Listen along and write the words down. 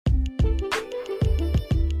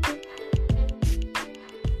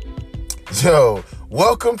Yo,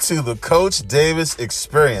 welcome to the Coach Davis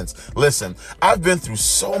Experience. Listen, I've been through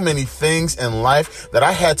so many things in life that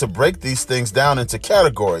I had to break these things down into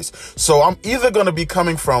categories. So I'm either going to be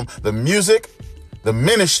coming from the music, the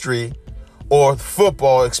ministry, or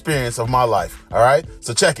football experience of my life. All right?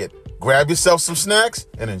 So check it. Grab yourself some snacks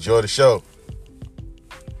and enjoy the show.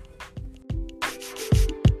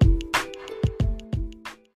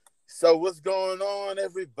 So what's going on,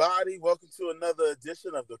 everybody? Welcome to another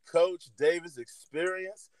edition of the Coach Davis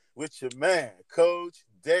Experience with your man, Coach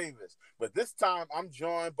Davis. But this time I'm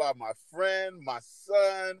joined by my friend, my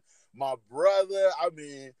son, my brother.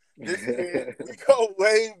 This kid, we go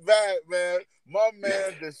way back, man. My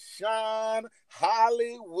man, Deshaun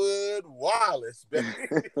Hollywood Wallace, baby.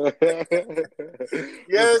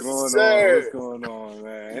 Yes, sir. What's going on,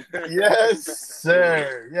 man? Yes,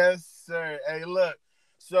 sir. Yes, sir. Hey, look.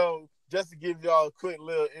 So, just to give y'all a quick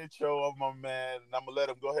little intro of my man, and I'm going to let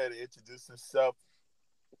him go ahead and introduce himself.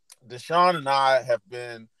 Deshaun and I have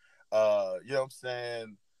been,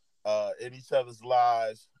 in each other's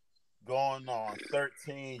lives going on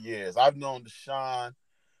 13 years. I've known Deshaun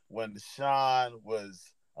when Deshaun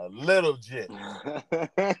was a little jit.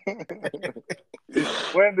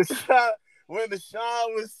 When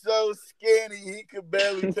Deshaun was so skinny, he could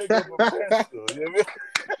barely pick up a pencil. You know what I mean?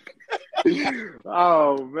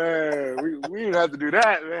 Oh man, we didn't have to do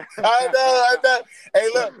that, man. I know. Hey,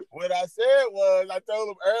 look, what I said was, I told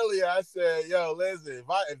him earlier. I said, "Yo, listen,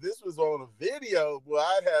 if this was on a video, boy,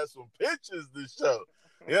 I'd have some pictures to show."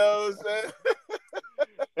 You know what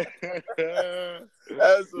I'm saying?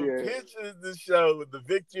 Have some pictures to show with the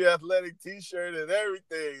Victory Athletic T-shirt and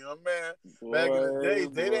everything. Oh man, back in the day,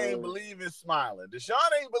 they didn't believe in smiling.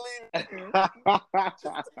 Deshaun ain't believe.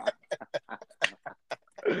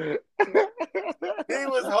 He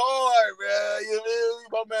was hard, man. You know,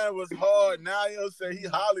 my man was hard. Now you'll say he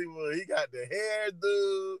Hollywood. He got the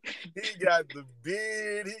hairdo, he got the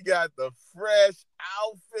beard, he got the fresh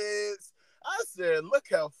outfits. I said, look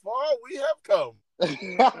how far we have come.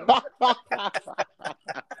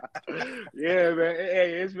 Yeah, man.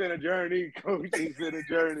 Hey, it's been a journey, Coach. It's been a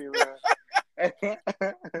journey, man.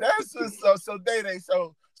 That's just so Day.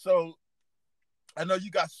 So I know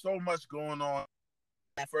you got so much going on.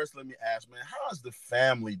 First, let me ask, man, how's the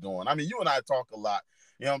family doing? I mean, you and I talk a lot,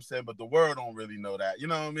 you know what I'm saying, but the world don't really know that, you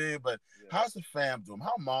know what I mean? But how's the fam doing?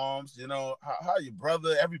 How moms, you know, how your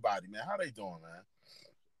brother, everybody, man, how they doing, man?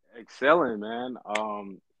 Excelling, man.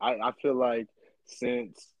 I feel like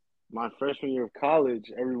since my freshman year of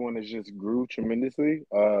college, everyone has just grew tremendously.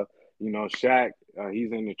 Shaq,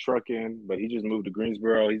 he's in the trucking, but he just moved to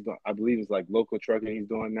Greensboro. I believe it's like local trucking he's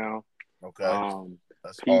doing now. Okay,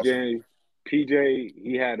 that's PJ, awesome. PJ,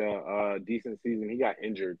 he had a decent season. He got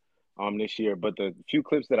injured this year, but the few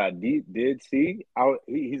clips that I did see,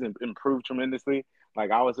 he's improved tremendously. Like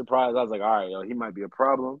I was surprised. I was like, all right, yo, he might be a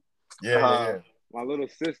problem. Yeah. My little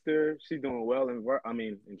sister, she's doing well in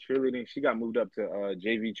cheerleading. She got moved up to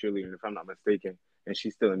JV cheerleading, if I'm not mistaken, and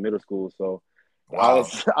she's still in middle school. So Wow.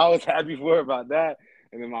 I was happy for her about that.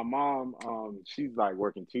 And then my mom, she's like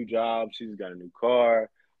working 2 jobs. She's got a new car.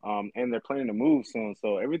 And they're planning to move soon.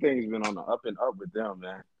 So everything's been on the up and up with them,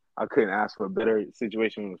 man. I couldn't ask for a better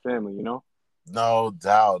situation with the family, you know? No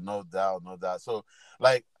doubt. So,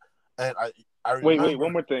 like, and I remember. Wait,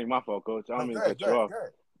 one more thing. My fault, Coach. I don't mean to cut you off. Go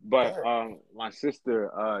But ahead. my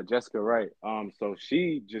sister, Jessica Wright, so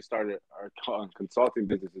she just started her consulting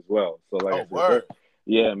business as well. So like I Oh, said, word.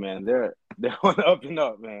 yeah, man, they're on the up and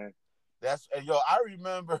up, man. I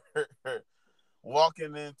remember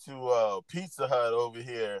walking into Pizza Hut over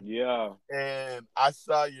here. Yeah. And I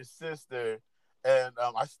saw your sister, and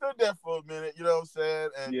I stood there for a minute, you know what I'm saying?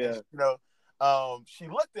 And she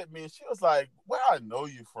looked at me and she was like, "Where I know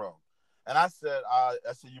you from?" And I said,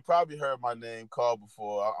 "You probably heard my name called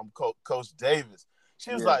before. I'm Coach Davis."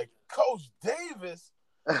 She was Yeah. like, "Coach Davis?"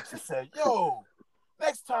 She said, "Yo,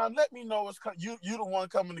 next time let me know you the one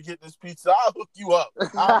coming to get this pizza. I'll hook you up."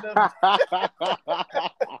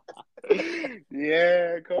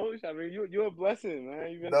 Yeah, Coach. I mean, you're a blessing,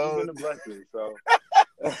 man. You've been a blessing. So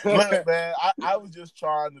look, man, I was just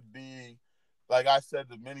trying to be, like I said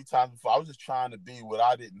many times before, I was just trying to be what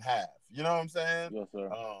I didn't have. You know what I'm saying? Yes,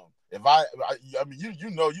 sir. If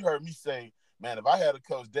you heard me say, man, if I had a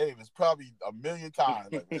Coach Davis, probably a million times,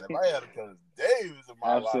 like, man, if I had a Coach Davis in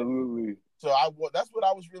my life. Absolutely. So that's what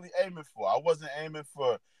I was really aiming for. I wasn't aiming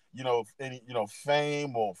for, any,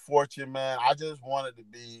 fame or fortune, man. I just wanted to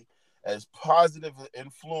be as positive an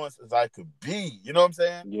influence as I could be. You know what I'm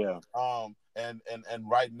saying? Yeah. And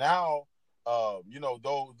right now,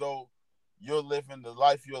 though you're living the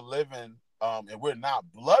life you're living, and we're not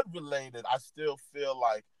blood related, I still feel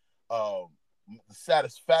like um, the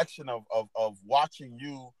satisfaction of watching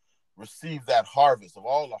you receive that harvest of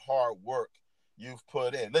all the hard work you've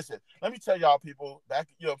put in. Listen, let me tell y'all people back,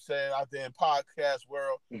 you know what I'm saying, out there in podcast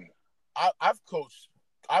world, I've coached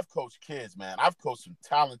kids, man. I've coached some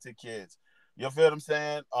talented kids. You feel what I'm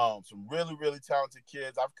saying? Some really, really talented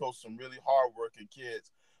kids. I've coached some really hardworking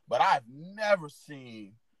kids, but I've never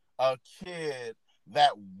seen a kid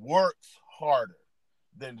that works harder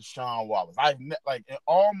than Deshaun Wallace. Like in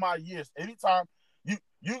all my years, anytime you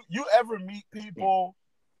ever meet people,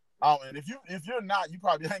 and if you're not, you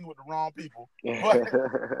probably hang with the wrong people. But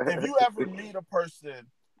if you ever meet a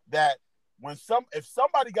person that if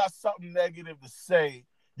somebody got something negative to say,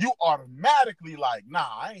 you automatically like, nah,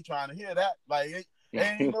 I ain't trying to hear that. Like,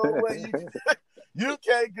 ain't no way you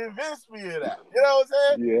can't convince me of that. You know what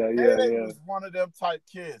I'm saying? Day was one of them type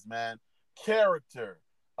kids, man. Character,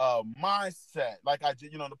 mindset. Like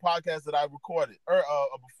the podcast that I recorded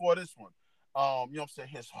before this one. You know what I'm saying?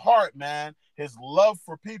 His heart, man, his love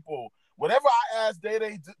for people. Whatever I asked Day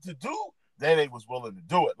to do, Day was willing to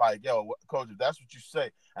do it. Like, yo, coach, if that's what you say.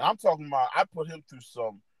 And I'm talking about, I put him through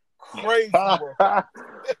some crazy work.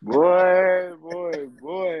 boy.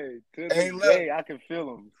 To this day, I can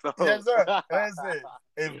feel him. So. Yes, sir. That's it.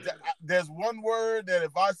 If there's one word that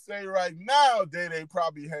if I say right now, Day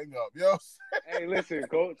probably hang up. You know what I'm saying? Hey, listen,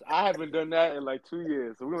 coach, I haven't done that in like 2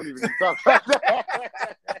 years, so we don't even talk about that.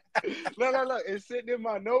 Look, it's sitting in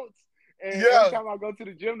my notes. And every time I go to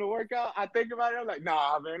the gym to work out, I think about it. I'm like,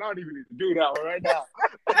 nah, man, I don't even need to do that one right now.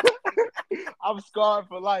 I'm scarred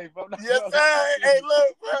for life. Yes, sir. Hey,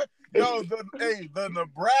 look, bro. Yo, the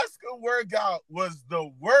Nebraska workout was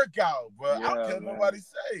the workout, bro. I don't care what nobody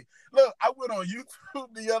say. Look, I went on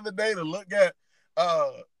YouTube the other day to look at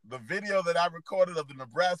the video that I recorded of the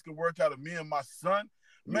Nebraska workout of me and my son.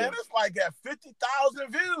 Man, it's like at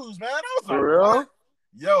 50,000 views, man. I was for real? What?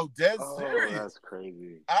 Yo, dead serious. That's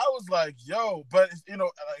crazy. I was like, yo, but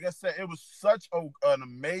like I said, it was such an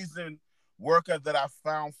amazing workout that I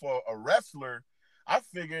found for a wrestler. I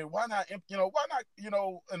figured, why not, in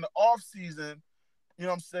the off season, you know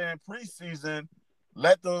what I'm saying, preseason,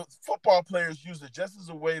 let the football players use it just as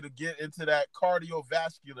a way to get into that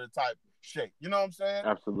cardiovascular type shape. You know what I'm saying?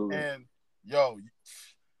 Absolutely. And yo,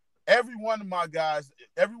 every one of my guys,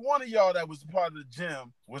 every one of y'all that was a part of the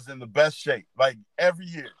gym was in the best shape, like every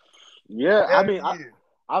year. Yeah,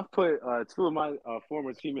 I've put two of my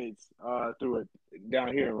former teammates through it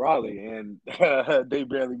down here in Raleigh, and they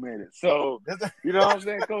barely made it. So, you know what I'm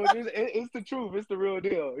saying, Coach? It's the truth. It's the real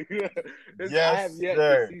deal. Yes, I have yet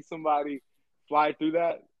to see somebody fly through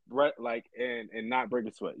that, like, and not break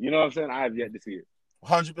a sweat. You know what I'm saying? I have yet to see it.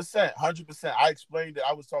 100%. I explained it.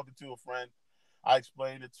 I was talking to a friend. I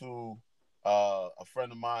explained it to a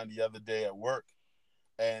friend of mine the other day at work,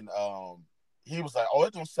 and he was like, "Oh,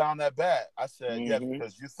 it don't sound that bad." I said, "Yeah,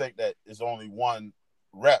 because you think that is only one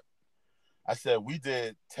rep." I said, "We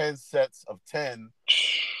did 10 sets of 10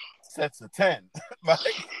 sets of 10." Like,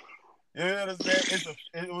 you know what I'm saying?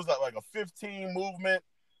 It was like a 15 movement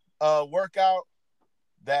workout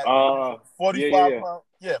that 45 pound,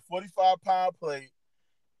 45-pound plate.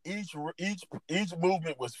 Each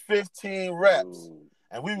movement was 15 reps,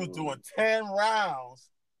 and we was doing 10 rounds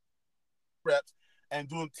reps and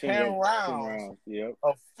doing 10 rounds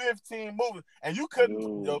of 15 movements, and you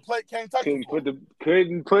couldn't. Your plate can't touch the floor.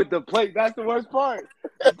 Couldn't put the plate. That's the worst part.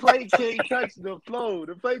 The plate can't touch the floor.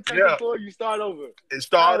 The plate touch the floor. You start over. That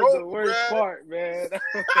is the worst part, man.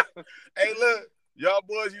 Hey, look. Y'all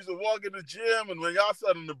boys used to walk in the gym, and when y'all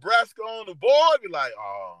saw the Nebraska on the board, be like,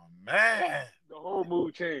 "Oh man!" The whole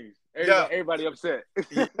mood changed. Everybody upset.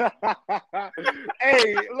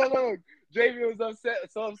 Hey, look. JV was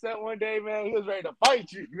so upset one day, man. He was ready to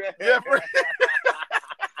fight you, man. Yeah,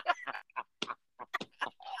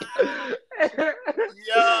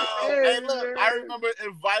 Hey, look, man. I remember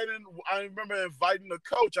inviting the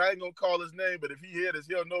coach. I ain't gonna call his name, but if he hear this,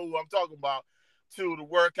 he'll know who I'm talking about, to the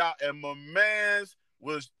workout. And my man's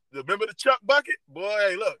was, remember the Chuck bucket?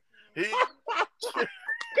 Boy, look, he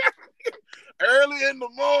early in the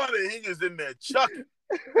morning, he was in there chucking.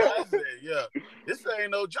 I said, yeah, this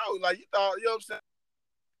ain't no joke. Like, you thought, you know what I'm saying,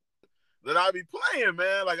 that I be playing,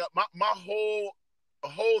 man. Like, my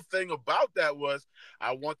whole thing about that was,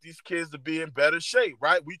 I want these kids to be in better shape,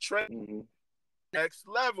 right? We train next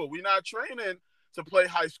level. We not training to play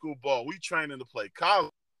high school ball. We training to play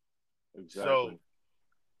college. Exactly. So,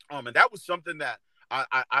 and that was something that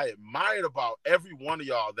I admired about every one of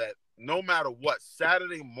y'all, that no matter what,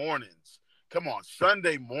 Saturday mornings, come on,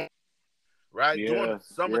 Sunday morning, right? During the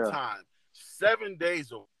summertime, 7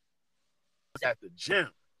 days a week at the gym.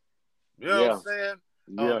 You know what I'm saying?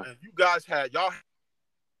 And you guys had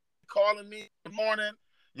calling me in the morning.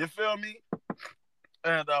 You feel me?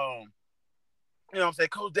 And you know what I'm saying,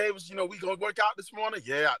 Coach Davis, you know, we gonna work out this morning.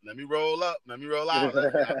 Yeah, let me roll up, let me roll out.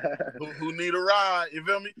 Who need a ride? You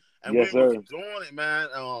feel me? And Yes, we was sir. doing it, man.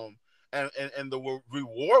 And the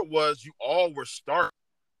reward was you all were starting.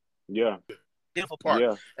 Yeah. Beautiful part.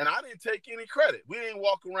 Yeah. And I didn't take any credit. We didn't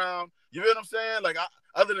walk around. You know what I'm saying? Like,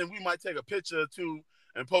 other than we might take a picture or two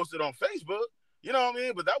and post it on Facebook. You know what I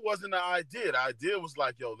mean? But that wasn't the idea. The idea was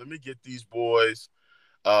like, yo, let me get these boys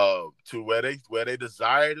to where they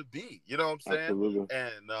desire to be. You know what I'm saying? Absolutely.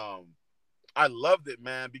 And I loved it,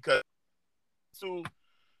 man, because to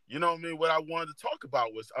you know what I mean, what I wanted to talk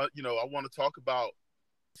about was you know, I want to talk about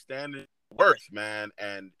standing worth, man,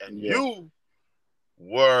 and Yeah. you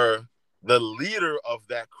were the leader of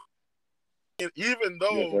that, even Yes,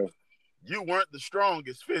 though sir. you weren't the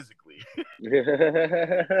strongest physically.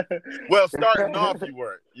 Well, starting off, you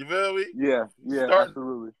weren't. You feel me? Yeah. Yeah. Starting,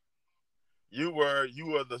 Absolutely. you were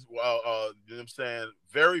the you know what I'm saying,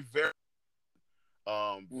 very very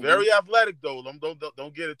Mm-hmm. very athletic though.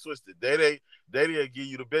 Don't get it twisted. They give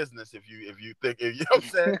you the business if you think, if you know what I'm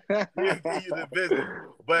saying, he'll give you the business.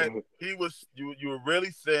 But you were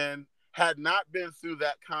really thin, had not been through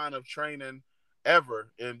that kind of training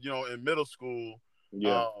ever in, you know, in middle school.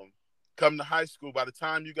 Yeah. Um, come to high school, by the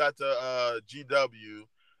time you got to GW,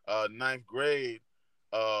 ninth grade,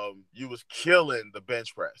 you was killing the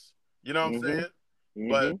bench press. You know what I'm Mm-hmm. saying?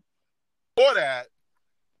 But Mm-hmm. before that,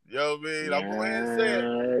 you know what I mean? I'm going to go ahead and say it.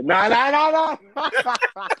 Nah, nah, nah,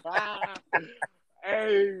 nah.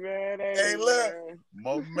 Hey, man. Hey, Hey, look, man.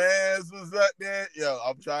 my man's was up there. Yo,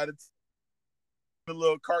 I'm trying to the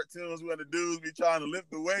little cartoons where the dudes be trying to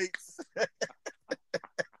lift the weights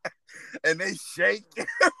and they shake.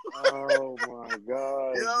 Oh, my You God,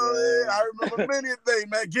 know what I mean? man. I remember many a thing,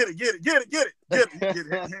 man. Get it.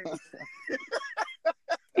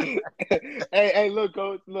 Hey, look,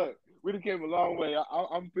 coach. Look, we done came a long way.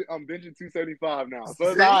 I'm benching 275 now, so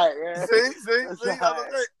it's See, all right, man. It's all That's right.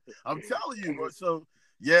 what I'm telling you, bro. So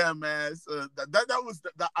yeah, man. So that was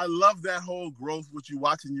I love that whole growth with you,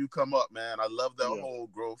 watching you come up, man. I love that Yeah. whole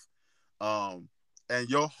growth. And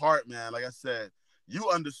your heart, man. Like I said, you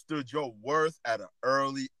understood your worth at an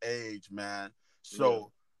early age, man. Yeah.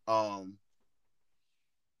 So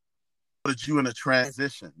put you in a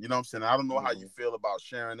transition. You know what I'm saying? I don't know how you Mm-hmm. feel about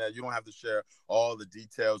sharing that. You don't have to share all the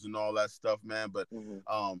details and all that stuff, man. But Mm-hmm. you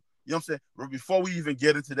know what I'm saying? Before we even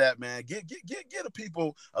get into that, man, get the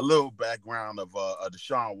people a little background of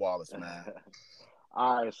Deshaun Wallace, man.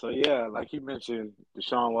 All right, so yeah, like you mentioned,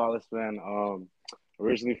 Deshaun Wallace, man,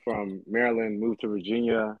 originally from Maryland, moved to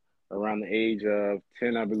Virginia around the age of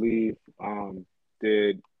 10, I believe.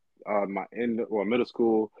 Did my middle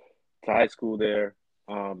school to high school there.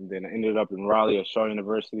 Then I ended up in Raleigh at Shaw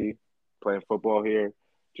University playing football here.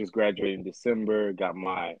 Just graduated in December. Got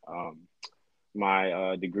my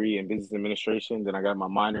degree in business administration. Then I got my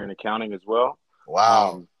minor in accounting as well.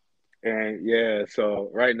 Wow. Um, and yeah, so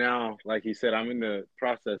right now, like he said, I'm in the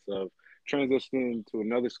process of transitioning to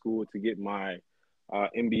another school to get my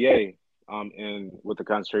MBA in with the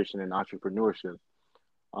concentration in entrepreneurship.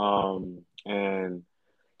 And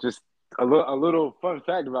just a little fun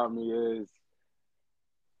fact about me is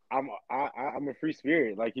I'm a free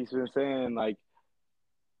spirit. Like he's been saying, like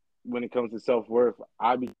when it comes to self worth,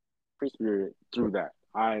 I be free spirit through that.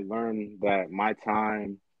 I learned that my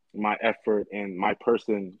time, my effort, and my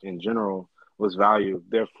person in general was valued.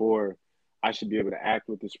 Therefore, I should be able to act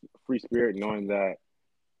with this free spirit, knowing that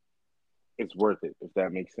it's worth it, if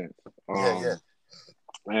that makes sense. Yeah, yeah.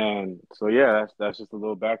 And so yeah, that's just a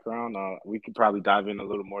little background. We could probably dive in a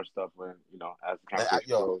little more stuff when as the Man, conversation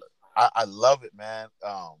yo, goes. I love it, man.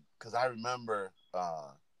 Because I remember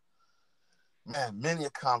man, many a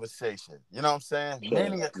conversation. You know what I'm saying? Sure.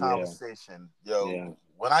 Many a Yeah. conversation. Yo, Yeah.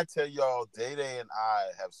 when I tell y'all, Day Day and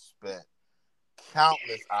I have spent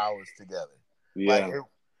countless hours together. Like Yeah.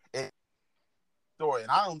 it story,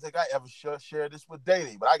 and I don't think I ever share this with Day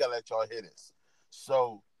Day, but I gotta let y'all hear this.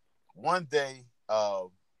 So one day,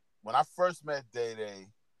 when I first met Day Day,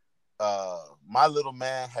 my little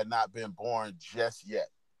man had not been born just yet.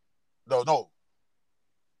 No,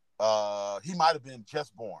 he might have been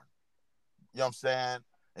just born. You know what I'm saying?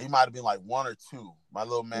 He might have been like 1 or 2. My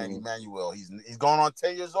little man, Hmm. Emmanuel, he's going on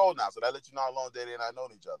 10 years old now. So that lets you know how long Day Day and I know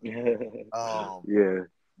each other. Yeah.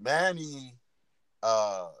 Manny,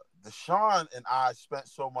 uh, Deshaun and I spent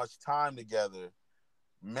so much time together.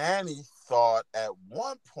 Manny thought at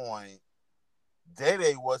one point Day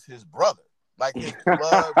Day was his brother, like his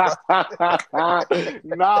blood brother.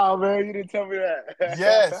 Nah, man, you didn't tell me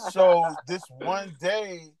Yes. that. So this one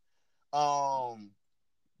day, I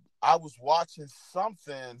was watching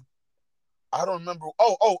something I don't remember.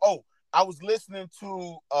 Oh. I was listening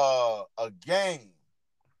to a game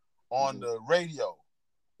on Mm-hmm. the radio.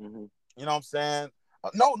 Mm-hmm. You know what I'm saying?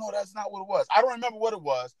 No, that's not what it was. I don't remember what it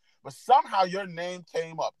was, but somehow your name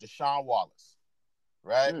came up, Deshaun Wallace,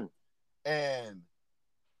 right? Mm. And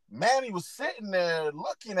Manny was sitting there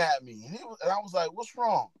looking at me, and I was like, "What's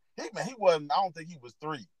wrong?" He wasn't. I don't think he was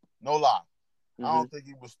 3. No lie, I Mm-hmm. don't think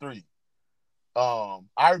he was 3.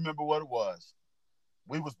 I remember what it was.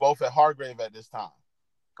 We was both at Hargrave at this time.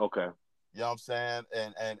 Okay. You know what I'm saying?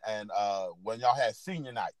 And when y'all had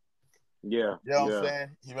senior night, Yeah. you know what I'm Yeah.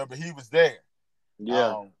 saying? He remember he was there.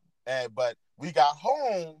 Yeah. But we got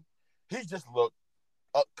home, he just looked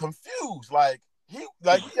confused, like he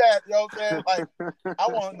had, you know what I'm saying? Like, I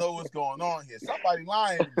want to know what's going on here. Somebody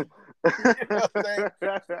lying to me. You know what I'm saying?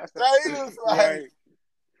 So he was like, Right.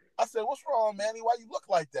 I said, "What's wrong, Manny? Why you look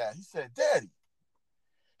like that?" He said, "Daddy."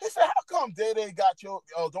 He said, "How come Day got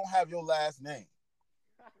don't have your last name?"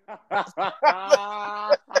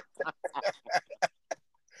 I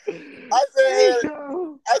said,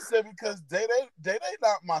 Yo. because Day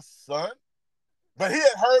not my son. But he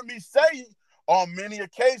had heard me say on many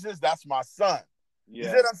occasions, "That's my son." You see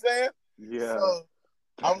Yeah. what I'm saying? Yeah. So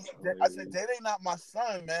That's I said, hilarious. "Day not my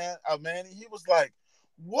son, man." Man, he was like,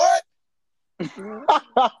 "What?"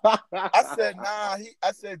 I said, "Nah."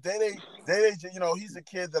 I said, Day, he's a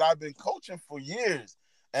kid that I've been coaching for years,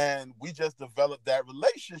 and we just developed that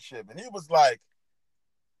relationship. And he was like,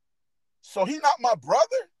 "So he not my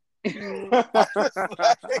brother?" I was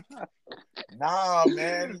like, "Nah,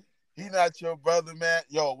 man, he not your brother, man."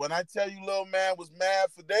 Yo, when I tell you, little man was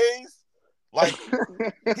mad for days, like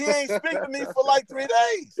he ain't speak to me for like 3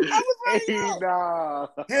 days. I was Hey, like, "Yo." nah.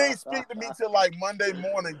 He ain't speak to me till like Monday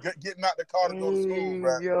morning, getting out the car to go to school, Hey,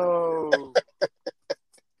 bro. yo.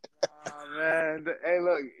 Ah, man. Hey,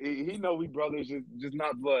 look, he know we brothers, just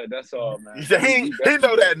not blood. That's all, He man. said We he definitely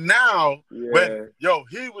know brothers. that now, but Yeah. yo,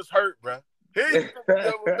 he was hurt, bro.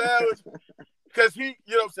 Man was, because you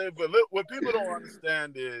know what I'm saying. But look, what people don't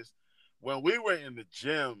understand is when we were in the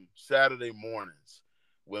gym Saturday mornings,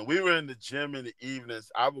 when we were in the gym in the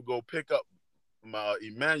evenings, I would go pick up my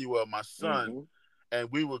Emmanuel, my son, Mm-hmm. and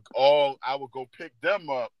I would go pick them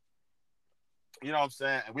up. You know what I'm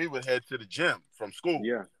saying? And we would head to the gym from school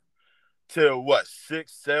Yeah. till what,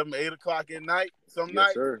 6, 7, 8 o'clock at night, some Yes,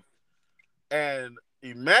 nights. sir. And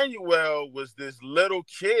Emmanuel was this little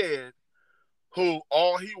kid who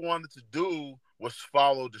all he wanted to do was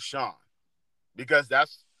follow Deshaun because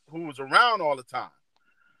that's who was around all the time.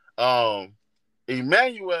 Um,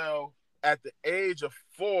 Emmanuel, at the age of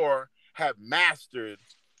 4, had mastered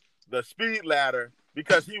the speed ladder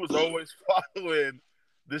because he was always following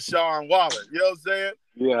Deshaun Wallace. You know what I'm saying?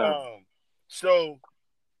 Yeah. So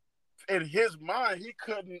in his mind, he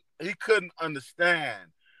couldn't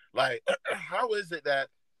understand, like, how is it that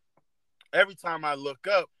every time I look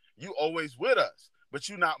up, you always with us, but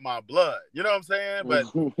you not my blood. You know what I'm saying? But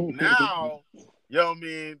now, you know what I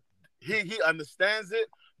mean? He understands it,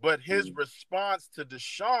 but his response to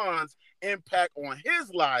Deshaun's impact on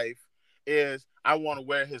his life is, I want to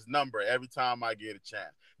wear his number every time I get a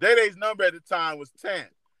chance. Day-Day's number at the time was 10.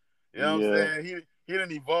 You know what I'm Yeah. saying? He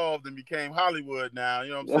didn't evolve and became Hollywood now.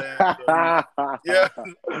 You know what I'm saying? So yeah,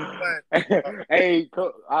 but Hey,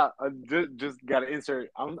 just got to insert.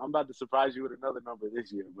 I'm about to surprise you with another number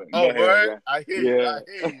this year, but go oh, ahead, word. man. I hear you. Yeah. I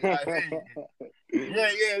hear you. I hear you.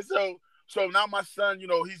 Yeah. So now my son,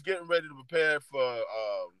 he's getting ready to prepare for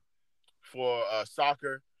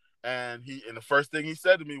soccer, and the first thing he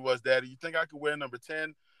said to me was, "Daddy, you think I could wear number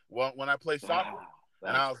 10 when I play soccer?" Wow,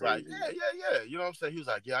 And I that's was like, crazy. "Yeah." You know what I'm saying? He was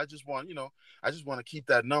like, "Yeah, I just want to keep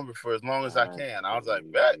that number for as long as I That's can." I was like,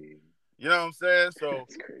 "Bet." crazy. You know what I'm saying? So,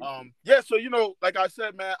 That's crazy. yeah. So like I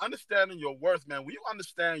said, man, understanding your worth, man. When you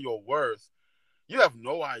understand your worth, you have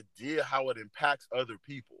no idea how it impacts other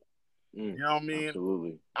people. You know what I mean?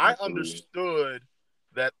 Absolutely. I Absolutely. understood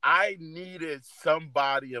that I needed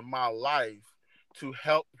somebody in my life to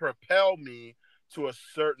help propel me to a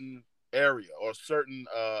certain area or a certain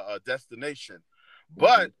destination.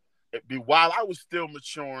 Mm-hmm. But while I was still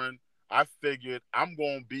maturing, I figured I'm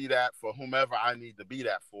going to be that for whomever I need to be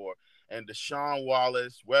that for. And Deshaun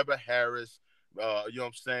Wallace, Weber Harris, you know what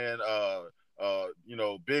I'm saying?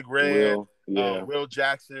 Big Red, Will, yeah. Will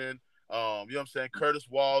Jackson, you know what I'm saying? Curtis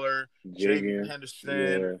Waller, J.V. Javian,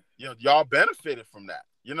 Henderson, yeah. y'all benefited from that.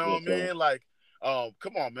 You know what Yes, I sir. mean? Like,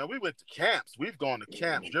 come on, man. We went to camps. We've gone to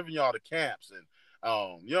camps, driven y'all to camps. And,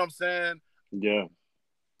 you know what I'm saying? Yeah.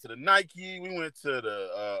 To the Nike, we went to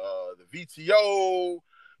the VTO.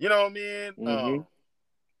 You know what I mean? Mm-hmm.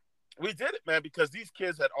 We did it, man, because these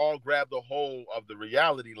kids had all grabbed a hold of the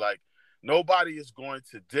reality. Like, nobody is going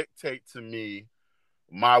to dictate to me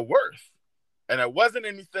my worth. And it wasn't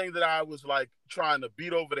anything that I was like trying to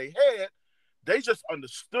beat over their head. They just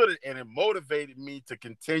understood it, and it motivated me to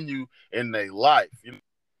continue in their life.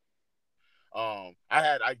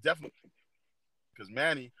 I definitely, because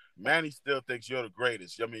Manny still thinks you're the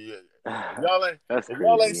greatest. I mean, That's if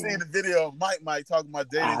y'all ain't crazy, seen man. the video of Mike talking about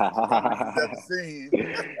dating somebody he's never seen.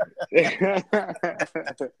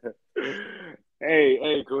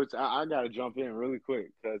 Hey, coach, I gotta jump in really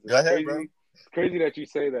quick because Go it's ahead, bro. crazy. It's crazy that you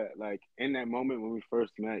say that. Like in that moment when we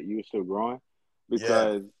first met, you were still growing Yeah,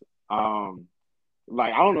 because,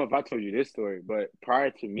 like I don't know if I told you this story, but prior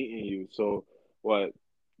to meeting you, so what,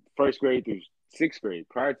 first grade through sixth grade,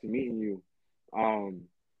 prior to meeting you, um,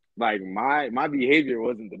 like my behavior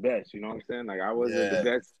wasn't the best. You know what I'm saying? Like I wasn't the yeah.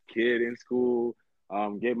 best kid in school.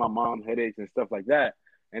 Gave my mom headaches and stuff like that.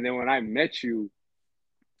 And then when I met you,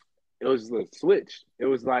 it was the switch. It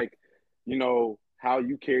was like, how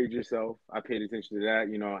you carried yourself. I paid attention to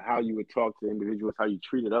that. How you would talk to individuals, how you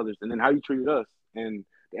treated others, and then how you treated us, and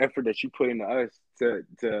the effort that you put into us to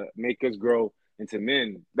make us grow into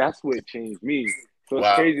men. That's what changed me. So it's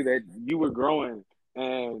Wow. crazy that you were growing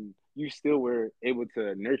and you still were able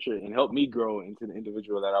to nurture and help me grow into the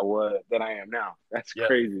individual that I am now. That's Yeah.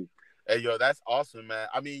 crazy. Hey, yo, that's awesome, man.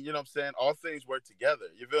 I mean, you know what I'm saying? All things work together.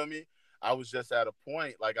 You feel me? I was just at a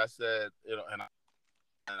point, like I said, and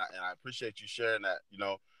I appreciate you sharing that,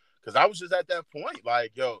 because I was just at that point,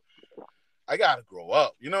 like, yo, I gotta grow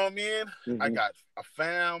up. You know what I mean? I Hmm. got a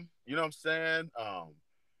fam. You know what I'm saying?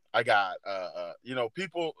 I got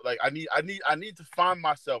people like I need to find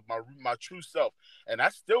myself, my true self, and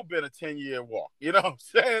that's still been a 10-year walk. You know what I'm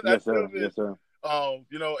saying? That's Yes, still sir. been Yes, sir.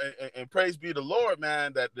 and praise be the Lord,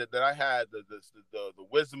 man, that I had the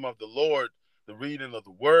wisdom of the Lord, the reading of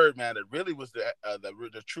the Word, man. That really was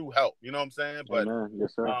the true help. You know what I'm saying? But Amen.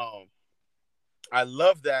 Yes, sir. um, I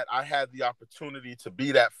love that I had the opportunity to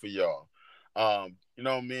be that for y'all. You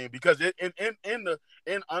know what I mean? Because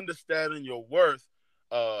in understanding your worth,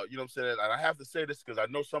 you know what I'm saying, and I have to say this because I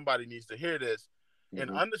know somebody needs to hear this. In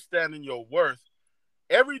Hmm. understanding your worth,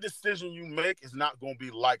 every decision you make is not going to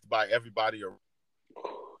be liked by everybody around.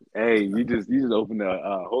 Hey, you just opened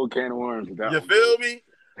a whole can of worms with that You one, coach. feel me?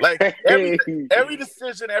 Like Hey, every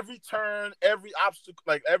decision, every turn, every obstacle,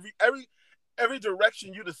 like every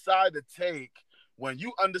direction you decide to take, when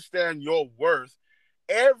you understand your worth,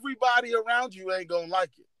 everybody around you ain't gonna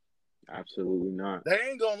like it. absolutely not. They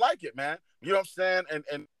ain't gonna like it, man. You know what I'm saying?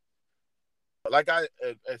 And like I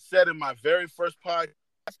said in my very first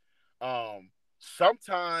podcast,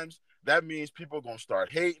 sometimes that means people are gonna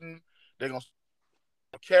start hating. They're gonna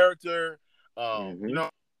start character. You Hmm. know,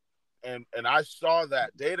 and I saw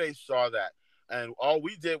that. Day saw that, and all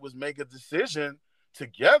we did was make a decision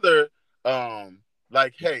together.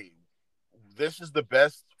 Like, hey, this is the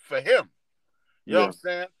best for him. You know what Yeah, I'm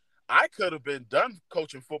saying? I could have been done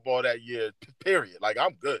coaching football that year. Period. Like,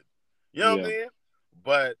 I'm good. You know what I yeah, mean?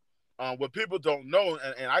 But what people don't know,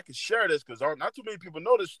 and I can share this because not too many people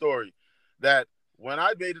know this story, that when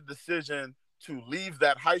I made a decision to leave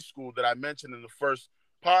that high school that I mentioned in the first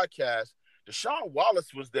podcast, Deshaun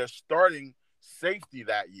Wallace was their starting safety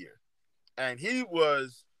that year. And he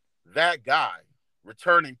was that guy,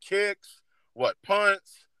 returning kicks,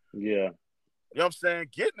 punts, yeah, you know what I'm saying?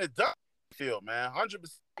 Getting it done on the field, man.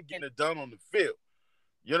 100% getting it done on the field.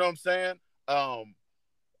 You know what I'm saying?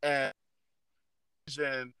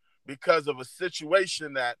 And because of a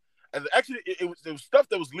situation that, and actually, it was stuff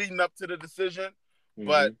that was leading up to the decision,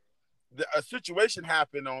 but hmm, a situation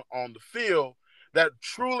happened on the field that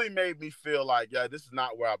truly made me feel like, yeah, this is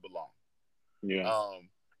not where I belong. yeah, Um,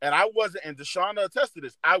 and I wasn't, and Deshauna attested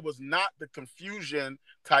this, I was not the confusion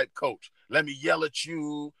type coach. Let me yell at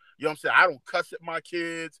you. You know what I'm saying? I don't cuss at my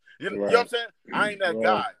kids. You know what I'm right, saying? I ain't that right.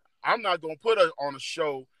 guy. I'm not going to put her on a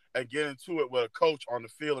show and get into it with a coach on the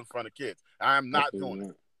field in front of kids. I am not doing Absolutely it.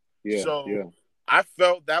 not. Yeah, yeah, So I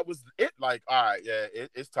felt that was it. Like, all right, yeah,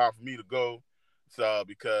 it's time for me to go. So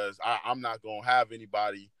because I'm not going to have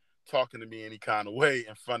anybody talking to me any kind of way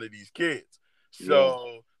in front of these kids. yeah,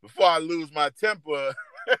 So before I lose my temper,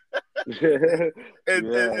 yeah,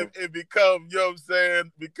 it become, you know what I'm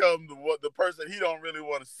saying, become the person he don't really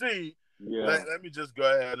want to see. yeah, Let me just go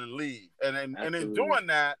ahead and leave. And in absolutely. doing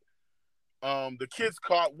that, the kids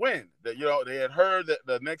caught wind that, they had heard that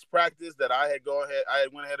the next practice that I had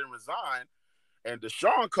went ahead and resigned, and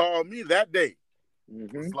Deshaun called me that day. Hmm.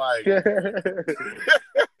 Was like,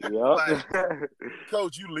 Yep. like,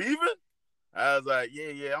 Coach, you leaving? I was like,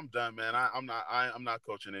 yeah, I'm done, man. I'm not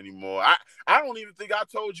coaching anymore. I don't even think I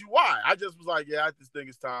told you why. I just was like, yeah, I just think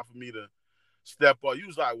it's time for me to step up. You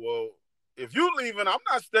was like, well, if you leaving, I'm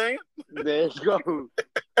not staying. There you go.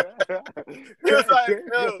 He was like, There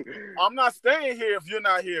you yo, go. I'm not staying here if you're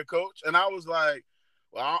not here, coach. And I was like,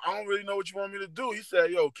 well, I don't really know what you want me to do. He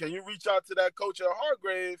said, yo, can you reach out to that coach at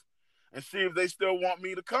Hargrave and see if they still want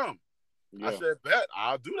me to come? I Yeah. said, bet,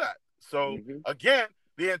 I'll do that. So Hmm. again,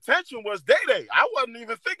 the intention was Day Day. I wasn't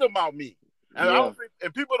even thinking about me. And I Yeah. don't think,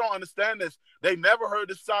 and people don't understand this. They never heard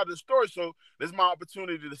this side of the story. So this is my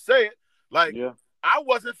opportunity to say it. Like, Yeah. I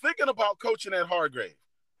wasn't thinking about coaching at Hargrave.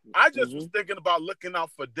 I just was Hmm. thinking about looking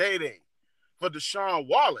out for Day Day, for Deshaun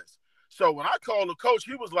Wallace. So when I called the coach,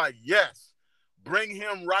 he was like, yes, bring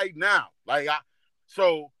him right now.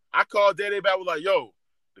 So I called Day Day back, was like, yo,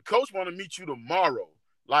 the coach want to meet you tomorrow.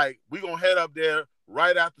 Like, we going to head up there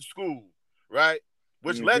right after school, right?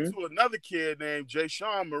 Which led Hmm. to another kid named Jay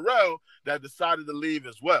Sean Morrell that decided to leave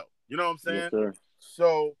as well. You know what I'm Yes, saying? sir.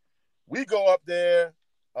 So we go up there.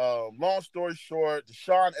 Long story short,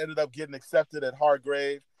 Deshaun ended up getting accepted at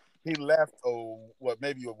Hargrave. He left,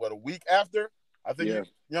 maybe a week after. I think Yeah. you know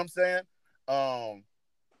what I'm saying? Um,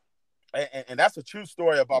 and that's a true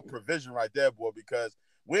story about provision right there, boy, because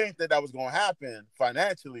we didn't think that was going to happen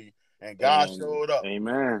financially, and God And showed up.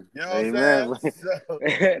 amen. You know what I'm saying? Amen. So,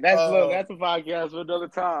 That's look, that's a podcast for another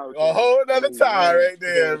time. a whole another time Amen. right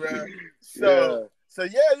there, man. So, Yeah. so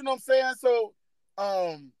yeah, you know what I'm saying? So,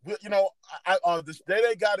 this day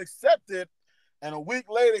they got accepted, and a week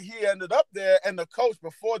later he ended up there, and the coach,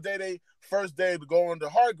 before Day first day to go on to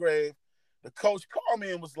Hargrave, the coach called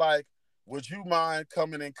me and was like, would you mind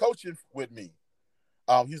coming and coaching with me?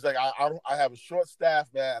 He's like, I have a short staff,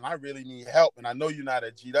 man, and I really need help. And I know you're not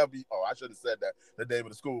at GW. Oh, I should have said that the name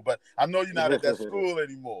of the school, but I know you're not at that school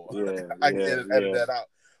anymore. Yeah. I can Yeah. edit that out.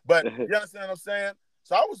 But Yeah. you understand what I'm saying?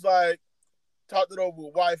 So I was like, talked it over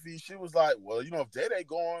with wifey. She was like, well, if Day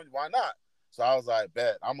going, why not? So I was like,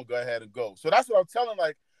 bet, I'm gonna go ahead and go. So that's what I'm telling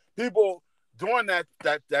like people during that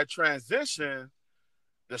transition.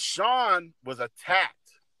 Deshaun was attacked.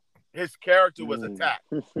 His character was Mm. attacked.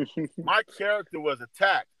 My character was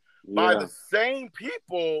attacked by Yeah. the same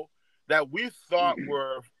people that we thought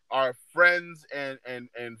were our friends and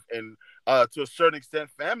to a certain extent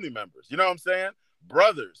family members. You know what I'm saying?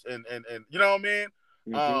 Brothers and you know what I mean?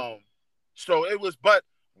 Hmm. So it was, but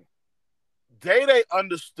Day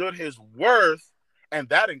understood his worth, and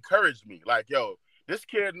that encouraged me. Like, yo, this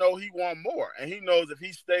kid know he want more, and he knows if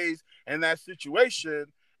he stays in that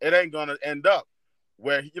situation, it ain't gonna end up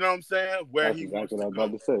where you know what I'm saying, where That's he wants exactly what to I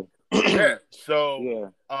was go. about to say. Yeah. So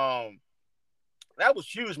Yeah. that was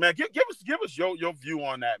huge, man. Give us your view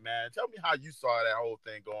on that, man. Tell me how you saw that whole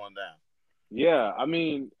thing going down. Yeah, I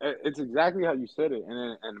mean, it's exactly how you said it,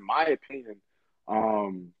 and in my opinion,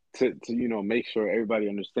 to make sure everybody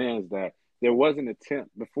understands that there was an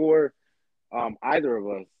attempt before either of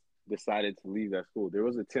us decided to leave that school. There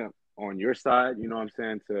was an attempt on your side, you know what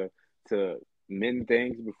I'm saying, to mend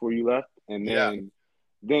things before you left, and Yeah.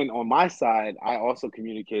 then on my side, I also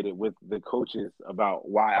communicated with the coaches about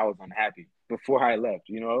why I was unhappy before I left,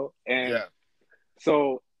 and Yeah.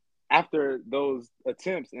 so after those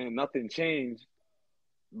attempts and nothing changed,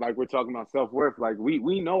 like we're talking about self worth, like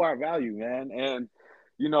we know our value, man, and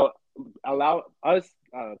you know, allow us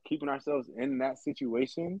keeping ourselves in that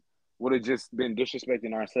situation would have just been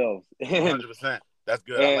disrespecting ourselves, and 100%. That's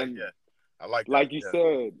good. I like and that. I like that. like you Yeah.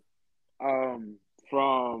 said,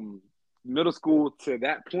 from middle school to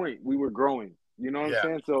that point, we were growing. You know what I'm Yeah.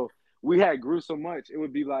 saying? So we had grew so much, it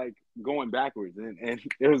would be like going backwards, and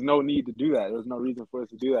there was no need to do that. There was no reason for us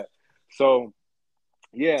to do that. So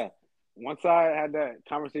yeah, once I had that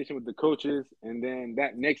conversation with the coaches, and then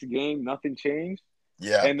that next game, nothing changed,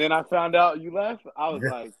 Yeah. and then I found out you left. I was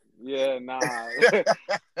like, yeah, nah,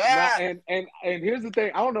 nah. And here's the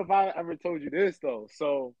thing. I don't know if I ever told you this though.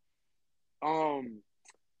 So,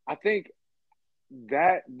 I think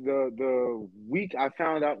that the week I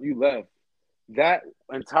found out you left, that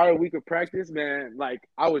entire week of practice, man, like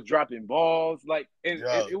I was dropping balls, like and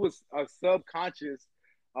Yo. it was a subconscious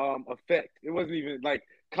effect. It wasn't even like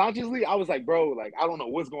consciously, I was like, bro, like I don't know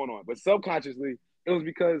what's going on. But subconsciously, it was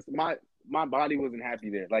because my body wasn't happy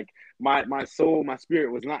there. Like my soul, my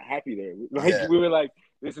spirit was not happy there. Like Yeah. we were like,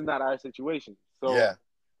 this is not our situation. So Yeah.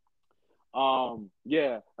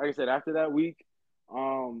 yeah, like I said, after that week,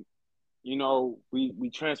 um, we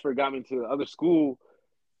transferred, got me to the other school.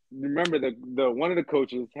 Remember the one of the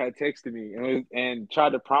coaches had texted me and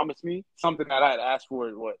tried to promise me something that I had asked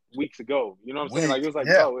for weeks ago. You know what I'm saying? Like it Weak. was like,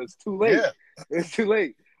 Yeah. bro, it's too late. Yeah. It's too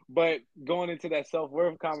late. But going into that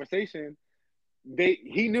self-worth conversation,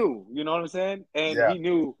 he knew, you know what I'm saying? And Yeah. he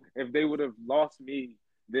knew if they would have lost me,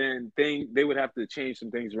 then they would have to change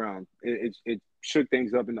some things around. It shook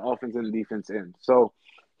things up in the offense and the defense end. So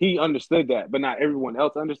he understood that, but not everyone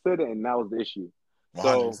else understood it, and that was the issue.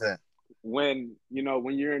 So 100%. when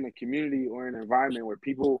when you're in a community or an environment where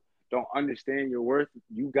people don't understand your worth,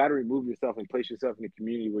 you got to remove yourself and place yourself in a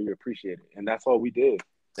community where you appreciate it, and that's all we did.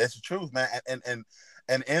 That's the truth, man.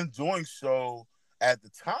 And in doing so, at the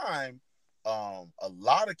time, a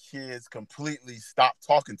lot of kids completely stopped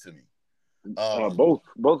talking to me. Um, Both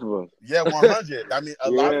of yeah, us. 100. I mean, a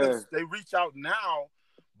lot of them Yeah, they reach out now,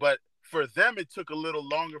 but for them it took a little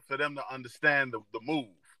longer for them to understand the move.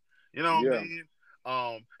 You know what I yeah, mean?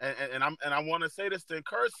 And I want to say this to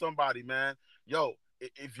encourage somebody, man. Yo,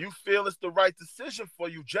 if you feel it's the right decision for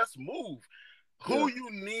you, just move. yeah. Who you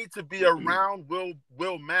need to be around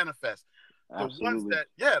will manifest. The ones Absolutely. that,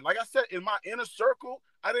 yeah, like I said, in my inner circle,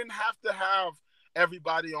 I didn't have to have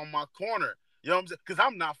everybody on my corner. You know what I'm saying? Because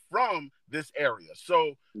I'm not from this area.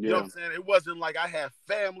 So, you know what Yeah, I'm saying? It wasn't like I had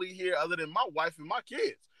family here other than my wife and my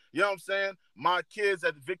kids. You know what I'm saying? My kids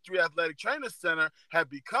at the Victory Athletic Training Center had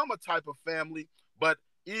become a type of family. But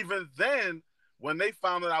even then, when they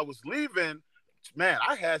found that I was leaving, man,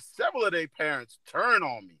 I had several of their parents turn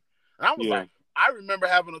on me. And I was yeah, like, I remember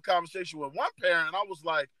having a conversation with one parent, and I was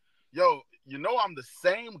like, yo, I'm the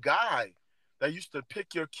same guy that used to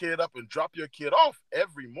pick your kid up and drop your kid off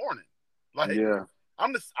every morning. Like, yeah.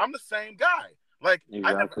 I'm the same guy. Like,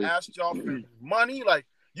 I never Exactly. asked y'all for any money. Like,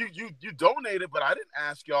 you donated, but I didn't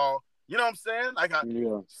ask y'all. You know what I'm saying? Like,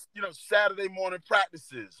 Yeah. Saturday morning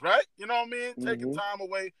practices, right? You know what I mean? Taking Hmm. time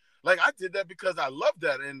away. Like, I did that because I love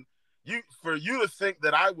that. And for you to think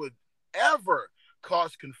that I would ever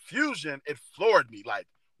cause confusion, it floored me. Like,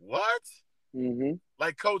 what? Hmm.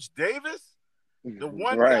 Like Coach Davis, the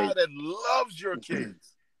one guy Right. that loves your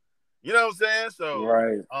kids. You know what I'm saying? So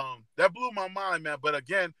Right. that blew my mind, man. But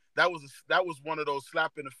again, that was one of those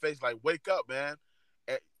slap in the face, like, wake up, man.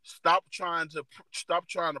 Stop trying to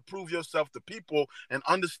prove yourself to people and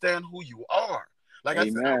understand who you are. Like I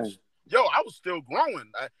said, Amen. I was still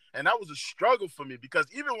growing, and that was a struggle for me because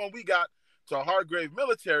even when we got to Hargrave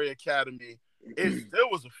Military Academy, it still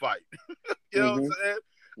was a fight. You know what Hmm. I'm saying?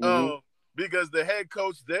 Hmm. Because the head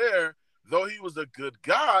coach there, though he was a good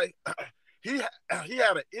guy, he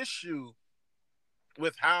had an issue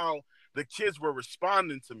with how the kids were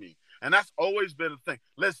responding to me, and that's always been a thing.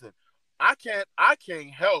 Listen, I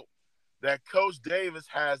can't help that Coach Davis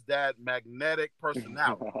has that magnetic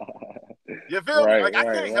personality. You feel me? Right. Like I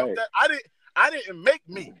Right. can't help Right. that. I didn't make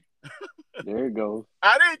me. There it goes.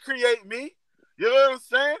 I didn't create me. You know what I'm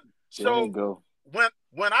saying? There So it go.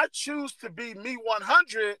 when I choose to be me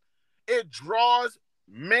 100, it draws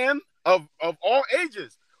men of all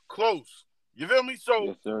ages close. You feel me? So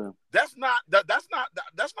Yes, sir. that's not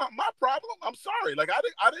my problem. I'm sorry. Like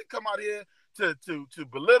I didn't come out here to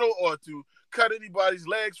belittle or to cut anybody's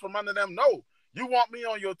legs from under them. No, you want me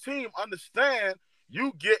on your team. Understand?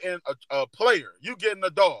 You getting a player. You getting a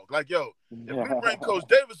dog. Like, yo, if we bring Coach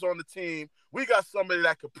Davis on the team, we got somebody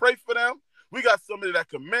that could pray for them. We got somebody that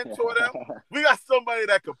could mentor them. We got somebody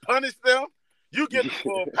that could punish them. You get the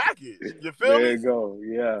full package. You feel There me? you go.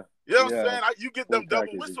 Yeah. You know what I'm Yeah. saying? You get Full them double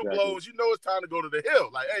package. whistle Exactly. blows. You know it's time to go to the hill.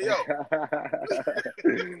 Like, hey, yo,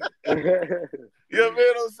 you know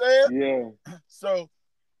what I'm saying? Yeah. So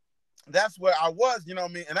that's where I was. You know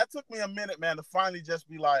what I mean? And that took me a minute, man, to finally just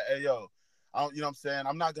be like, hey, yo, you know what I'm saying?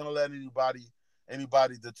 I'm not gonna let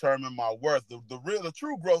anybody determine my worth. The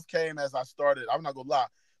true growth came as I started. I'm not gonna lie.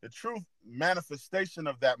 The true manifestation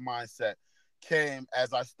of that mindset came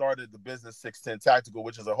as I started the business 610 Tactical,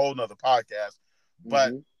 which is a whole nother podcast.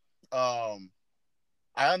 But Hmm.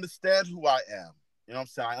 I understand who I am. You know what I'm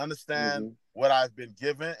saying? I understand Hmm. what I've been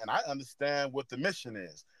given, and I understand what the mission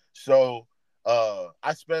is. So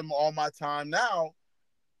I spend all my time now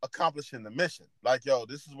accomplishing the mission. Like, yo,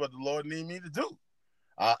 this is what the Lord need me to do.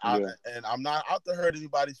 Yeah. And I'm not out to hurt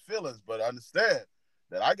anybody's feelings, but understand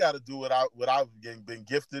that I got to do what I've been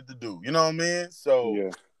gifted to do. You know what I mean? So,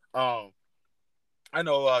 Yeah. um, I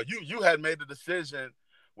know you had made a decision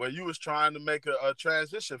where you was trying to make a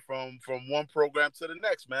transition from one program to the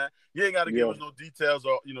next, man. You ain't got to give Yeah. us no details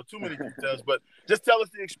or too many details, but just tell us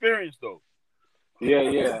the experience though. Yeah,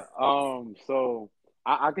 yeah. So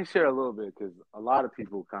I can share a little bit because a lot of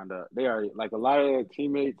people kind of they are like a lot of their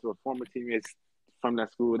teammates or former teammates from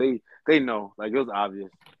that school. They know like it was obvious.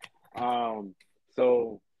 Um,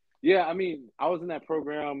 so yeah, I mean, I was in that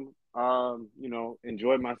program.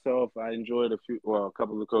 Enjoyed myself. I enjoyed a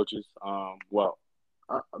couple of the coaches.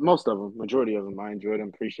 Most of them, majority of them, I enjoyed them,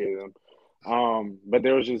 appreciated them. But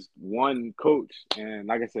there was just one coach, and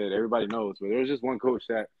like I said, everybody knows, but there was just one coach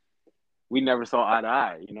that we never saw eye to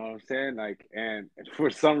eye. You know what I'm saying? Like, and for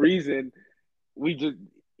some reason, we just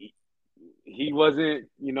he wasn't,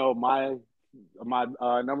 my my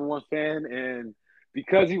number one fan, and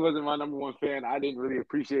because he wasn't my number one fan, I didn't really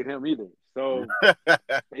appreciate him either. So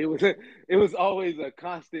it was always a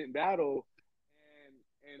constant battle,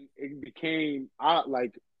 and it became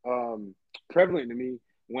like um, prevalent to me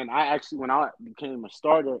when I became a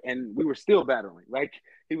starter, and we were still battling. Like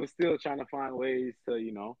he was still trying to find ways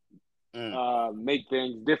to Mm. make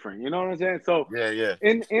things different. You know what I'm saying? So Yeah, yeah,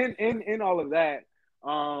 in all of that,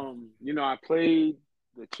 I played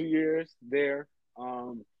the 2 years there,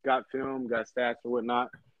 got film, got stats or whatnot.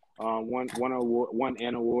 Won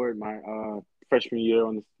an award my freshman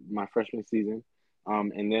year my freshman season,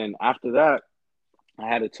 and then after that, I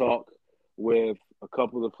had a talk with a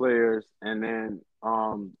couple of players and then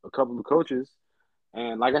a couple of coaches,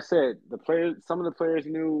 and like I said, some of the players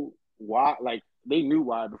knew why, like they knew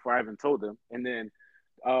why before I even told them. And then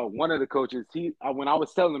one of the coaches, when I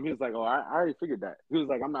was telling him, he was like, "Oh, I already figured that." He was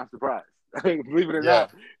like, "I'm not surprised." Believe it or yeah.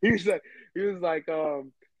 not, he was like, he was like,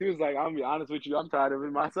 he was like, "I'm gonna be honest with you, I'm tired of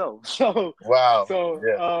it myself." So, Wow. so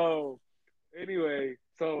Yeah. anyway,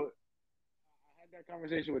 so I had that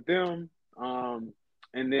conversation with them,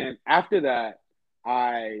 and then after that,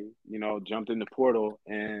 I jumped in the portal,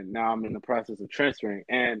 and now I'm in the process of transferring.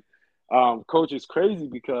 And coach is crazy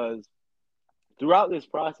because throughout this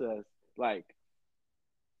process, like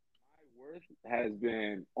my worth has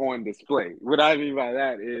been on display. What I mean by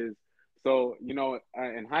that is, so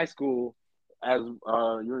in high school, as you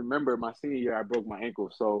remember, my senior year, I broke my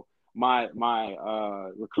ankle, so my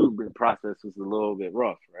recruitment process was a little bit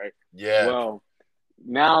rough, right? Yeah. Well,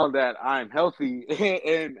 now that I'm healthy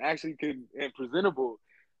and actually and presentable,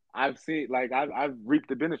 I've seen like I've reaped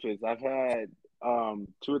the benefits. I've had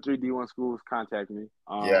two or three D1 schools contact me,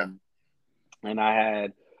 Yeah. and I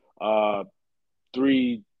had uh,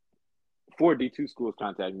 three, four D2 schools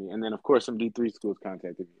contact me, and then of course some D3 schools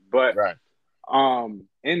contacted me. But Right.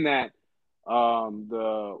 in that,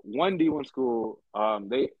 the one D1 school,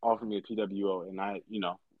 they offered me a PWO, and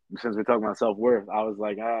since we're talking about self worth, I was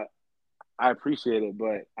like, I appreciate it,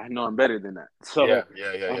 but I know I'm better than that. Yeah. So Yeah.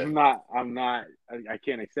 Yeah. Yeah. I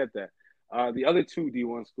can't accept that. The other two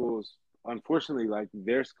D1 schools, unfortunately, like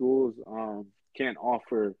their schools can't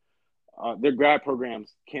offer, their grad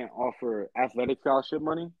programs can't offer athletic scholarship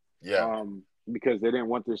money, Yeah. because they didn't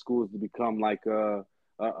want their schools to become like I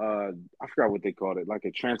forgot what they called it, like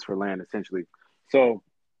a transfer land essentially. So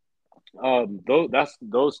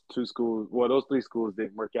those two schools, well, those three schools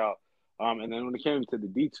didn't work out. And then when it came to the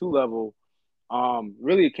D2 level,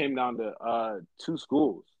 really it came down to two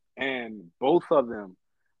schools, and both of them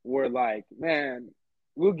were like, "Man,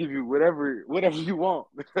 we'll give you whatever you want.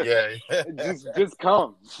 Yeah. just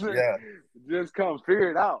come, Yeah. just come,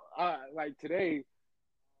 figure it out." Like today,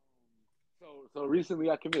 so recently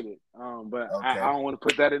I committed, but Okay. I don't want to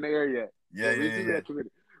put that in the air yet. Yeah. But Yeah. Yeah. recently I Yeah.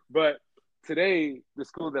 committed, but today the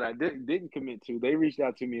school that I didn't commit to, they reached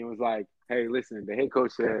out to me and was like, "Hey, listen, the head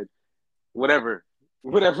coach said whatever,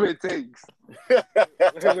 whatever it takes."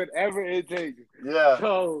 Whatever it takes. Yeah.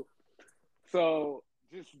 So so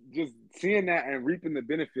just seeing that and reaping the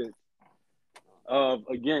benefits of,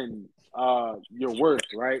 again, your worth,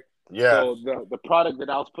 right? Yeah. So the product that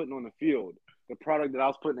I was putting on the field, the product that I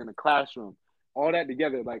was putting in the classroom, all that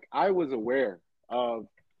together, like I was aware of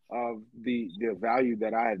the value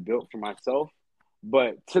that I had built for myself,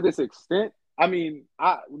 but to this extent, I mean,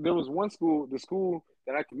 I there was one school, the school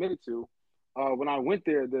that I committed to, when I went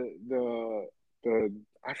there, the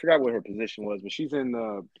I forgot what her position was, but she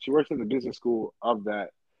works in the business school of that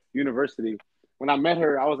university. When I met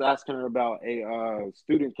her, I was asking her about a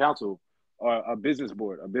student council, or a business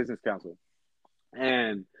board, a business council,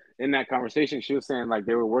 and in that conversation, she was saying like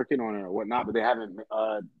they were working on it or whatnot, but they haven't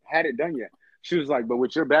had it done yet. She was like, "But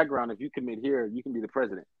with your background, if you commit here, you can be the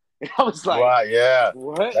president." And I was like, Wow. Yeah.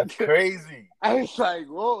 "What?" That's crazy. I was like,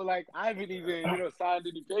 "Whoa!" Like I haven't even signed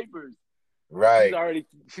any papers, and Right.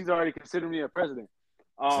 she's already considered me a president.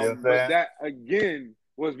 See what I'm But saying? that again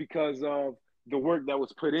was because of the work that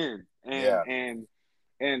was put in, Yeah.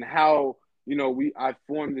 and how I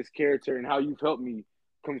formed this character, and how you've helped me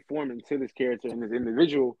conform into this character and this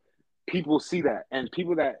individual. People see that, and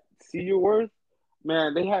people that see your worth,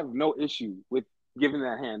 man, they have no issue with giving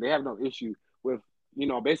that hand. They have no issue with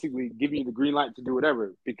basically giving you the green light to do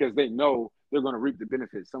whatever, because they know they're going to reap the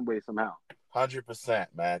benefits some way somehow. 100%,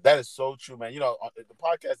 man. That is so true, man. On the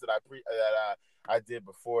podcast that I did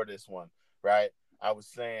before this one, right? I was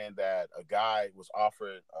saying that a guy was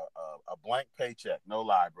offered a blank paycheck. No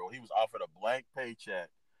lie, bro. He was offered a blank paycheck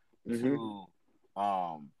Mm-hmm. to, you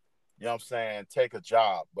know what I'm saying, take a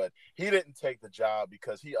job, but he didn't take the job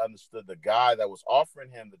because he understood the guy that was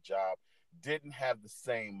offering him the job didn't have the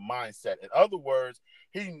same mindset. In other words,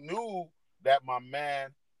 he knew that my man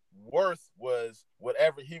worth was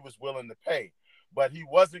whatever he was willing to pay, but he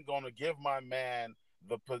wasn't going to give my man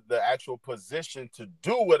the actual position to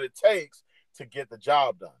do what it takes to get the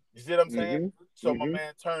job done. You see what I'm saying? Mm-hmm. So my Mm-hmm.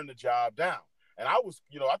 man turned the job down, and I was,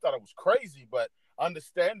 I thought it was crazy, but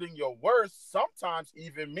understanding your worth sometimes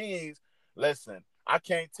even means, listen, I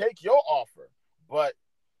can't take your offer, but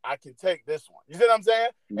I can take this one. You see what I'm saying?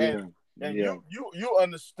 Yeah. And Yeah. you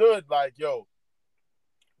understood, like, yo,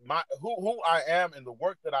 my who I am and the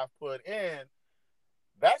work that I've put in,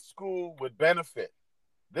 that school would benefit.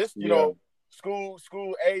 This, Yeah. school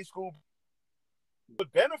A, school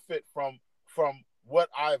would benefit from what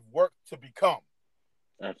I've worked to become.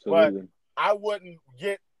 But Absolutely. I wouldn't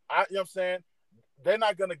get, you know what I'm saying? They're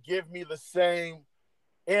not gonna give me the same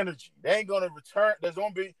energy. They ain't gonna return. There's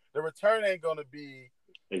gonna be the return ain't gonna be.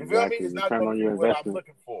 You feel me? Exactly. It's not Return gonna on be your what I'm investment.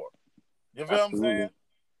 looking for. You feel what I'm saying? Absolutely.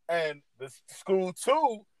 And the school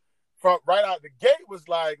too, from right out the gate was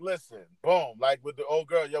like, listen, boom, like with the old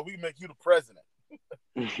girl, yo, we make you the president.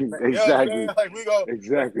 You know what I'm saying? Exactly. Like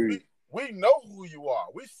Exactly. we know who you are.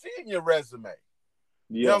 We've seen your resume.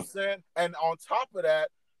 You know what Yeah. I'm saying? And on top of that,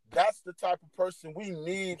 that's the type of person we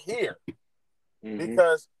need here, Mm-hmm.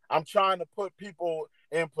 because I'm trying to put people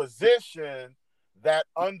in position that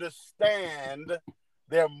understand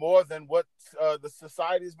they're more than what the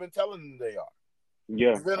society has been telling them they are.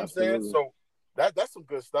 Yeah. You know what I'm saying? Absolutely. So that's some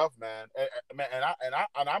good stuff, man.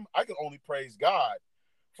 I can only praise God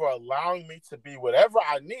for allowing me to be whatever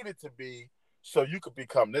I needed to be, so you could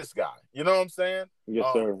become this guy. You know what I'm saying? Yes,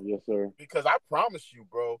 sir. Yes, sir. Because I promise you,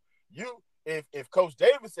 bro, if Coach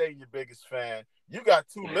Davis ain't your biggest fan, you got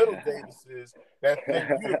two little Davises that think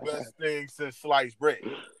you the best thing since sliced bread.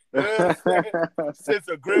 You know what I'm saying? Since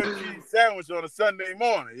a grilled cheese sandwich on a Sunday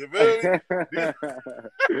morning. You feel me?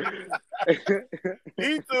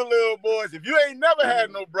 These two little boys, if you ain't never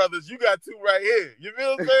had no brothers, you got two right here. You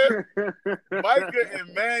feel what I'm saying? Micah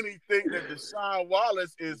and Manny think that Deshaun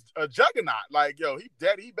Wallace is a juggernaut. Like, yo, he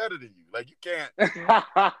better than you. Like, you can't.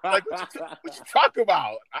 Like, what you talk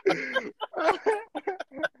about?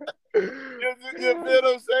 You feel what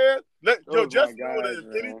I'm saying? Yo, Oh my just know that gosh, if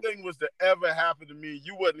man. anything was to ever happen to me,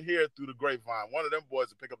 you wouldn't hear it through the grapevine. One of them boys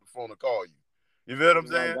would pick up the phone and call you. You feel what I'm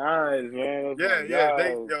Those my saying? guys, man. Those my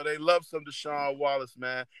Yeah. guys. They love some Deshaun Wallace,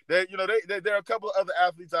 man. There are a couple of other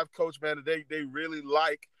athletes I've coached, man, that they really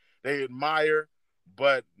like, they admire,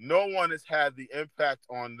 but no one has had the impact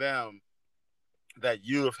on them that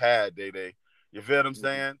you have had, Day. You feel what I'm Mm-hmm.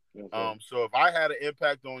 saying? Yes, sir. So if I had an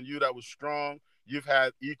impact on you that was strong, you've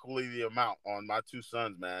had equally the amount on my two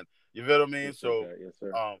sons, man. You feel what I mean? Appreciate So, that. Yes,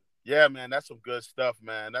 sir. yeah, man, that's some good stuff,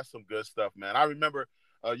 man. That's some good stuff, man. I remember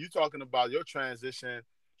you talking about your transition.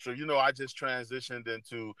 So I just transitioned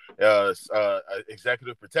into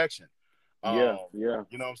executive protection. Yeah, Um, yeah,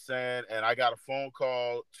 you know what I'm saying? And I got a phone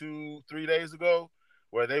call 2-3 days ago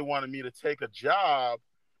where they wanted me to take a job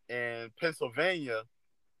in Pennsylvania,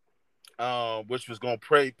 which was gonna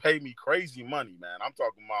pay me crazy money, man. I'm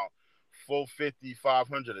talking about 450,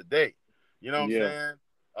 500 a day. You know what I'm yeah,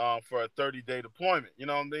 saying? For a 30-day deployment. You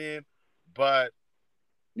know what I mean? But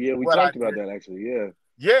yeah. We what I talked about did, that actually. Yeah,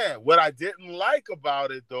 yeah, what I didn't like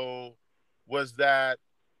about it though was that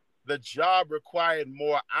the job required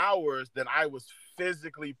more hours than I was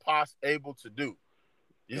physically able to do.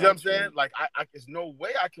 You see what I'm saying? gotcha. Like, there's no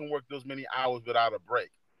way I can work those many hours without a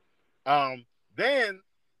break. Then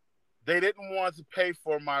they didn't want to pay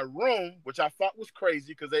for my room, which I thought was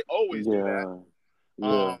crazy because they always do that. Yeah,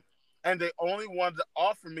 yeah, Um, and they only wanted to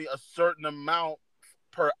offer me a certain amount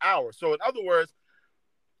per hour. So in other words,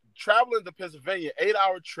 traveling to Pennsylvania,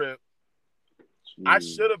 8-hour trip, I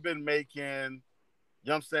Jeez. should have been making,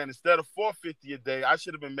 what I'm saying, instead of 450 a day, I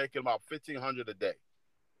should have been making about 1,500 a day.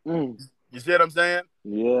 Mm. You see what I'm saying?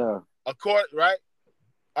 Yeah, Right?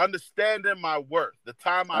 Understanding my worth, the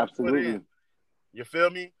time I put in. absolutely. You feel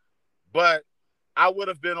me? But I would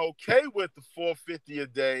have been okay with the 450 a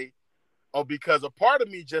day, or because a part of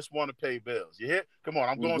me just want to pay bills. You hear? Come on,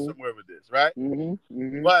 I'm going Mhm, somewhere with this, right? mhm,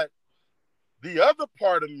 mhm. But the other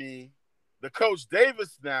part of me, the Coach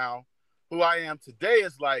Davis now, who I am today,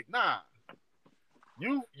 is like, nah,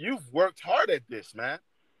 you've worked hard at this, man.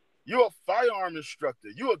 You're a firearm instructor.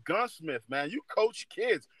 You're a gunsmith, man. You coach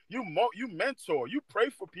kids. You mentor. You pray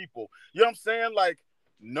for people. You know what I'm saying? Like,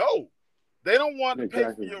 no, they don't want to pay for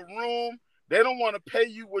Exactly. your room. They don't want to pay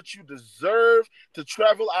you what you deserve to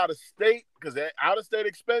travel out of state, because out of state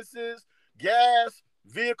expenses, gas,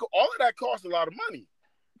 vehicle, all of that costs a lot of money.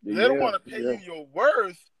 They don't Yeah, want to pay yeah. you your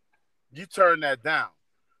worth. You turn that down.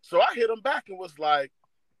 So I hit them back and was like,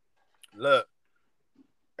 look,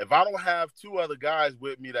 if I don't have two other guys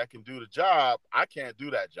with me that can do the job, I can't do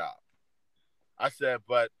that job. I said,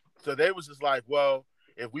 but so they was just like, well,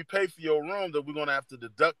 if we pay for your room, then we're gonna have to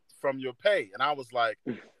deduct from your pay. And I was like,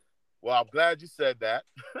 well, I'm glad you said that.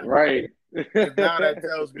 Right. Because now that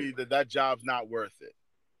tells me that that job's not worth it.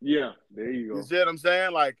 Yeah, there you You go. see what I'm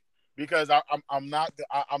saying? Like, because I'm not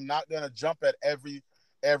gonna jump at every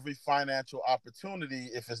financial opportunity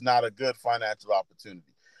if it's not a good financial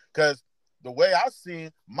opportunity. Because the way I've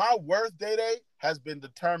seen my worth, Day has been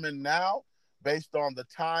determined now based on the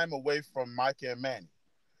time away from Micah and Manny,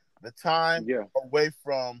 the time Yeah. away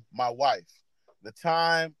from my wife, the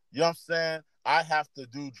time, you know what I'm saying? I have to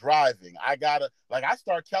do driving. I gotta, like, I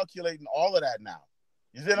start calculating all of that now.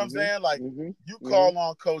 You see what I'm Mhm. saying? Like, Mhm. you Mhm. call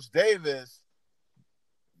on Coach Davis,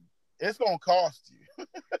 it's gonna cost you.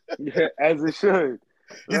 Yeah, as it should.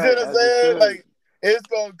 You see Right, what I'm as it saying? should. Like, it's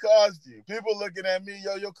gonna cost you. People looking at me,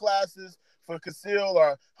 yo, your classes for Conceal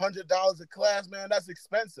are $100 a class, man. That's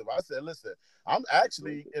expensive. I said, listen, I'm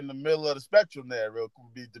actually in the middle of the spectrum there,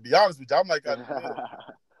 to be honest with you. I'm like in the middle.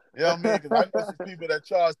 You know what I mean? Because I know some people that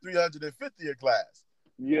charge $350 a class.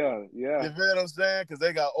 Yeah, yeah. You feel what I'm saying? Because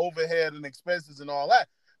they got overhead and expenses and all that.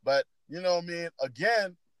 But you know what I mean?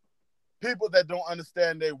 Again, people that don't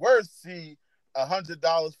understand their worth see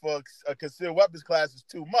 $100 for a concealed weapons class is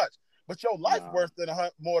too much. But your life Nah. worth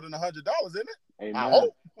more than $100, isn't it? I Amen.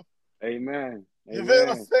 hope. Amen. You feel what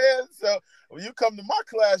I'm Amen. saying? So when you come to my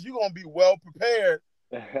class, you're gonna be well prepared.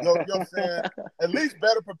 You know what I'm saying? At least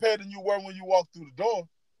better prepared than you were when you walked through the door.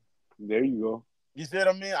 There you go. You see what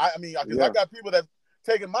I mean? I mean, because I Yeah. got people that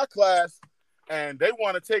taking my class and they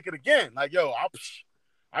want to take it again. Like, yo,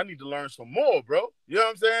 I need to learn some more, bro. You know what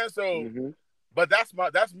I'm saying? So, Mhm. but that's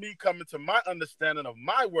me coming to my understanding of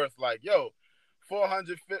my worth. Like, yo,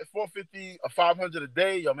 400, 450 or 500 a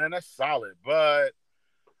day, yo, man, that's solid. But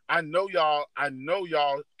I know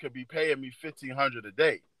y'all could be paying me 1,500 a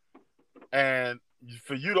day, and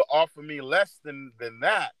for you to offer me less than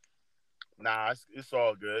that, nah, it's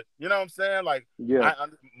all good. You know what I'm saying? Like, Yeah.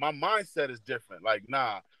 my mindset is different. Like,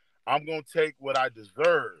 nah, I'm gonna take what I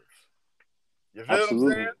deserve. You feel what I'm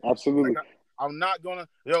saying? Absolutely. Absolutely. Like, I'm not gonna,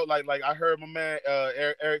 like I heard my man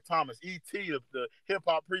Eric Thomas, E.T., the hip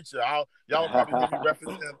hop preacher. Y'all will probably hear me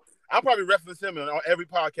reference him. I'll probably reference him on every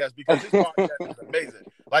podcast because his podcast is amazing.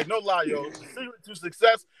 Like, no lie, yo, The Secret to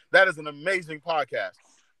Success, that is an amazing podcast.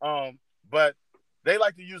 But they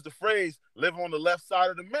like to use the phrase "live on the left side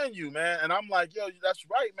of the menu," man. And I'm like, yo, that's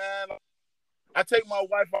right, man. I take my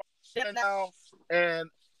wife out here now, and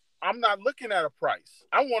I'm not looking at a price.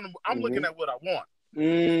 I'm looking Mhm. at what I want.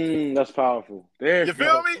 That's powerful. There You you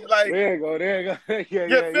feel go. me? Like, There you go. There you go. Yeah, you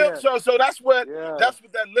yeah, feel yeah. so Yeah. that's what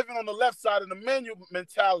that living on the left side of the menu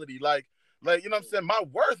mentality. Like, you know what I'm saying? My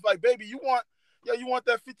worth, like, baby, you want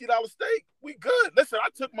that $50 steak? We good. Listen, I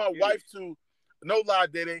took my Get it. wife to, no lie,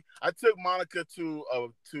 did it? I took Monica to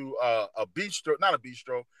a bistro, not a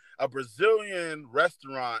bistro, a Brazilian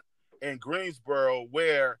restaurant in Greensboro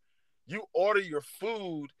where you order your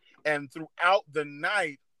food and throughout the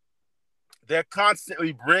night they're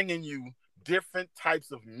constantly bringing you different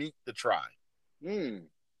types of meat to try. Mm.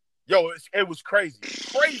 Yo, it was crazy.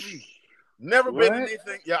 Crazy. Never been What?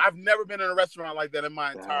 anything. Yeah, I've never been in a restaurant like that in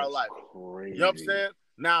my entire That's life. You know what I'm crazy. saying?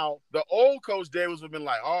 Now, the old Coach Davis would have been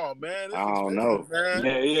like, oh, man, I it's don't expensive, know. man.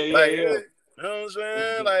 Yeah, yeah, yeah, Like, yeah. you know what I'm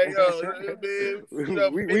saying? Like, yo, it'll be,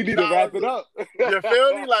 we need to $50. wrap it up. You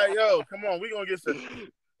feel me? Like, yo, come on, we going to get some.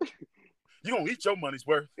 You going to eat your money's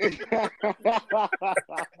worth.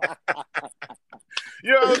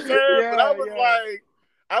 You know what I'm saying? But I Yeah, was yeah. like,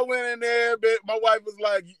 I went in there, but my wife was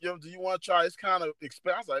like, yo, do you want to try? It's kind of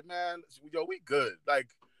expensive. I was like, man, yo, we good. Like,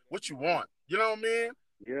 what you want? You know what I mean?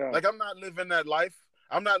 Yeah. Like, I'm not living that life.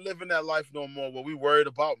 I'm not living that life no more where we worried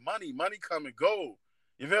about money. Money come and go.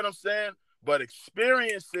 You feel what I'm saying? But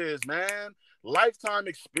experiences, man, lifetime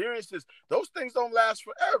experiences, those things don't last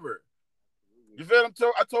forever. You feel what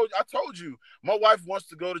I told you. My wife wants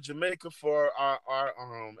to go to Jamaica for our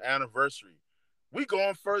anniversary. We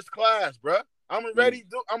going first class, bro. I'm already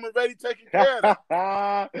taking care of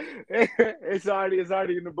that. It's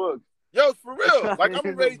already in the book. Yo, for It's real. Like, already I'm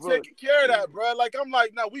in the already book. taking care of that, bro. Like, I'm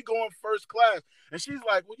like, no, we going first class. And she's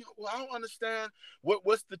like, well, I don't understand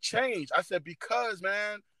what's the change. I said, because,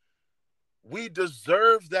 man, we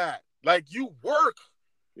deserve that. Like,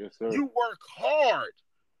 Yes, sir. you work hard.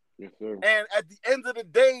 Yes, sir. And at the end of the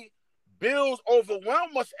day, bills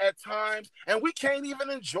overwhelm us at times, and we can't even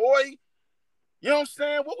enjoy, you know what I'm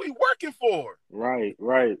saying, what we working for. Right,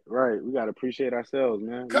 right, right. We gotta appreciate ourselves,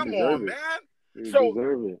 man. We Come deserve on, it. man. We So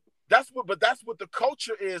deserve it. that's what the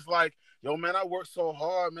culture is like. Yo, man, I work so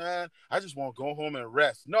hard, man. I just want to go home and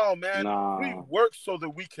rest. No, man, we Nah. work so that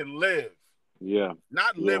we can live, Yeah.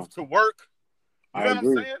 not Yeah. live to work. You I know what I'm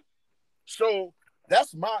agree. saying? So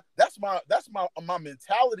my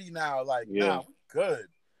mentality now. Like, Yeah. nah, we good.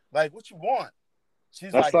 Like, what you want?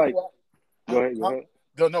 She's That's like, like, cool. go ahead, go Huh? ahead.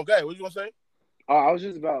 Go, no, go ahead. What you gonna say? I was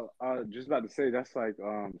just about to say that's like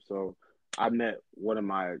so I met one of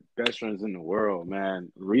my best friends in the world,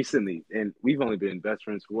 man, recently, and we've only been best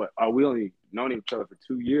friends for what? We only known each other for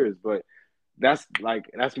 2 years, but that's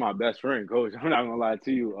my best friend, coach. I'm not gonna lie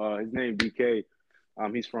to you. His name BK.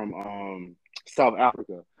 He's from South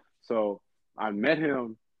Africa. So I met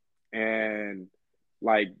him, and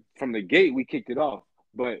like from the gate we kicked it off.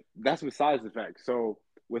 But that's besides the fact. So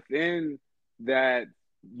within that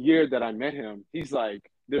year that I met him, he's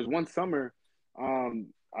like, there's one summer,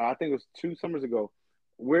 I think it was 2 summers ago,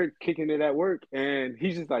 we're kicking it at work, and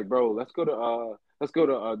he's just like, bro, let's go to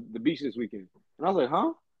the beach this weekend. And I was like,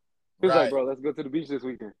 huh? He was like, Right. bro, let's go to the beach this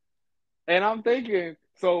weekend. And I'm thinking,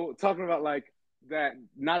 so talking about like that,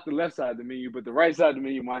 not the left side of the menu, but the right side of the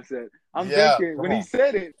menu mindset. I'm Yeah. thinking Come when he on.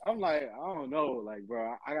 said it, I'm like, I don't know, like,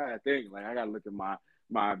 bro, I gotta think, like, I gotta look at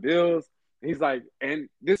my bills. And he's like, and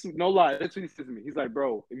this is no lie, that's what he says to me. He's like,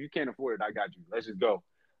 bro, if you can't afford it, I got you. Let's just go.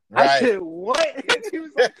 I Right. said, what? He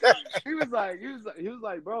was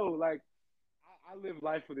like, bro, like, I live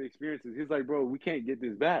life for the experiences. He's like, bro, we can't get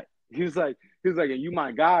this back. And you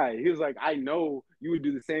my guy. He was like, I know you would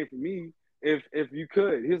do the same for me if you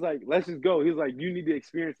could. He was like, let's just go. He was like, you need to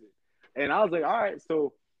experience it. And I was like, all right.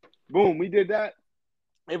 So boom, we did that.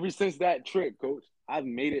 Ever since that trip, coach, I've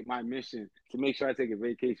made it my mission to make sure I take a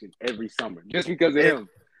vacation every summer. Just because of It, him.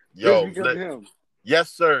 Just yo, because of him. yes,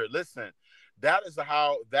 sir. Listen, that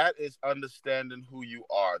is understanding who you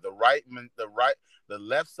are. The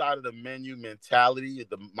left side of the menu mentality,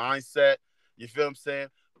 the mindset. You feel what I'm saying?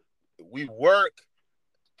 We work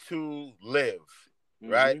to live,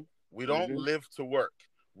 right? Mm-hmm. We don't Mm-hmm. live to work.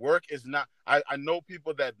 Work is not. I know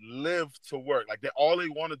people that live to work. Like all they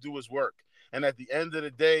want to do is work. And at the end of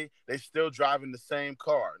the day, they still driving the same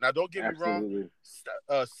car. Now, don't get me wrong. Absolutely.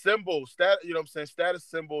 You know what I'm saying? Status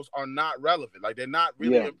symbols are not relevant. Like they're not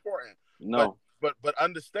really Yeah. important. But No.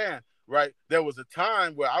 understand, right? There was a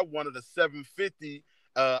time where I wanted a 750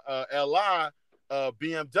 Li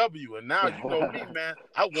BMW, and now you know me, man.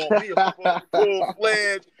 I want me a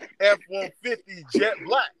full-fledged F-150 jet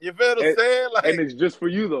black. You feel what I'm and, saying? and Like, it's just for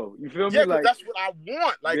you though. You feel yeah, me? because Like, that's what I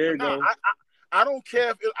want. Like, there you nah, go. I don't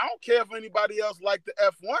care if anybody else like the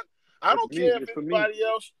F1. I It's don't me. care if It's for me. anybody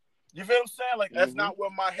else. You feel what I'm saying? Like, that's Mm-hmm. not where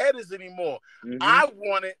my head is anymore. Mm-hmm. I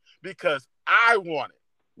want it because I want it.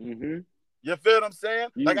 Mm-hmm. You feel what I'm saying?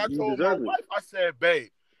 Like I You told my deserve it. wife, I said, babe,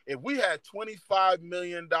 if we had $25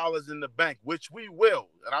 million in the bank, which we will,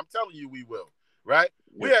 and I'm telling you we will, right?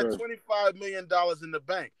 We Yes, had sir. $25 million in the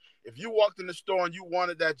bank. If you walked in the store and you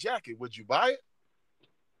wanted that jacket, would you buy it?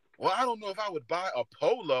 Well, I don't know if I would buy a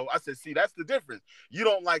polo. I said, see, that's the difference. You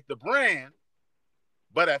don't like the brand,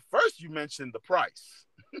 but at first you mentioned the price.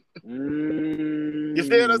 You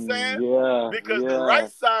see what I'm saying? Yeah, Because the yeah, right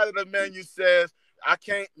side of the menu says, I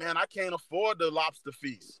can't afford the lobster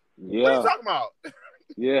feast. What are you yeah, talking about?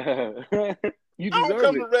 yeah. You I don't deserve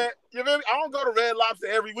come to it. Red. You feel me? I don't go to Red Lobster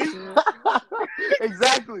every week.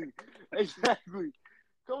 Exactly. Exactly.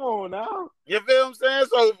 Come on now. You feel what I'm saying?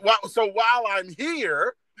 So while I'm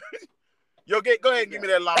here, go ahead and give me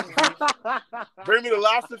that lobster feast. Bring me the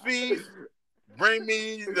lobster feast. Bring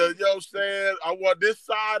me the saying I want this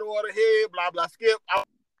side or the head. Blah blah. Skip.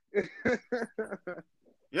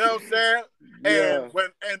 You know what I'm saying? And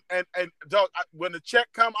Yeah. dog, when the check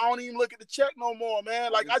come, I don't even look at the check no more,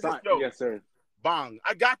 man. Like I just Yes, sir. bang.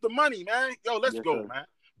 I got the money, man. Yo, let's Yes, go, sir. man.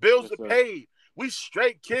 Bills Yes, are sir. paid. We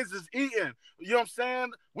straight. Kids is eating. You know what I'm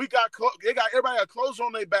saying? They got everybody got clothes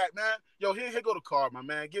on their back, man. Yo, here go the card, my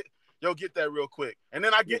man. Get that real quick. And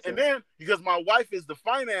then Yes, sir. because my wife is the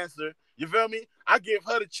financer, you feel me? I give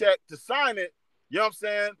her the check to sign it. You know what I'm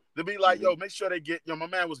saying? To be like, yo, make sure they get. My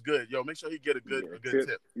man was good. Yo, make sure he get a good Tip.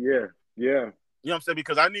 tip. Yeah. Yeah. You know what I'm saying?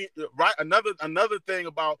 Because I need another thing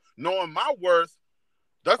about knowing my worth.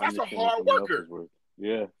 That's a Understanding hard someone worker. else's worth.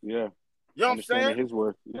 Yeah. Yeah. You know what I'm saying? Understanding his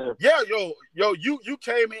worth. Yeah. Yeah, yo, you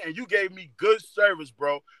came in and you gave me good service,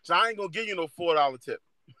 bro. So I ain't gonna give you no $4 tip.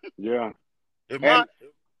 Yeah. If And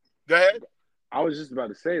go ahead. I was just about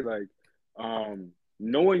to say, like,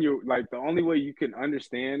 knowing your like the only way you can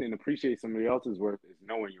understand and appreciate somebody else's worth is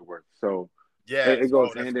knowing your worth. So Yes. it Oh,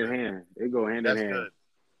 goes that's hand in good. hand. It go hand in That's hand. good.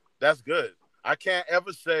 That's good. I can't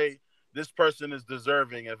ever say this person is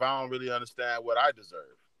deserving if I don't really understand what I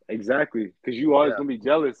deserve. Exactly. Because you always Yeah. gonna be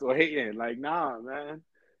jealous or hating. Like, nah, man.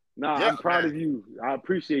 Nah, Yeah, I'm proud man. of you. I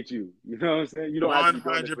appreciate you. You know what I'm saying? You don't have to One be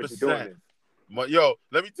doing this, hundred but you're doing percent. it. Yo,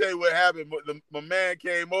 let me tell you what happened. My man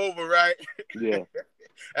came over, right? Yeah.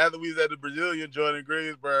 After we was at the Brazilian joint in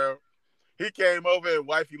Greensboro. he came over and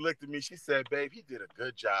wifey looked at me. She said, "Babe, he did a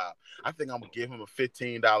good job. I think I'm gonna give him a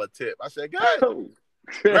 $15 tip." I said, "Good."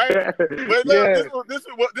 Right? But look, Yeah.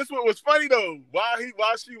 this what was funny though.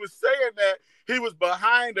 While she was saying that, he was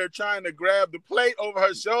behind her trying to grab the plate over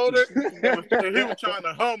her shoulder, and he was trying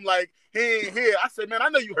to hum like he ain't here. I said, "Man, I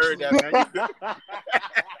know you heard that, man. You good?"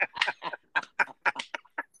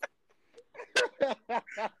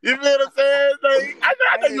 You feel what I'm saying? Like,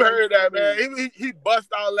 I know Hey, you that's heard that, funny. man. He bust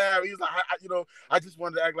out laughing. He's like, I just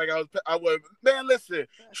wanted to act like I was. Man, listen,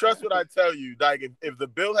 trust what I tell you. Like, if the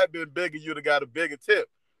bill had been bigger, you'd have got a bigger tip.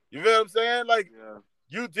 You feel what I'm saying? Like, Yeah,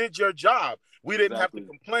 you did your job. We didn't have to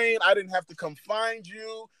exactly. complain. I didn't have to come find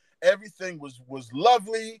you. Everything was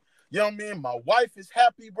lovely. You know what I mean? My wife is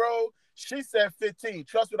happy, bro. She said 15.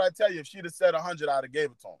 Trust what I tell you. If she'd have said 100, I'd have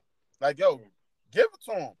gave it to him. Like, yo, give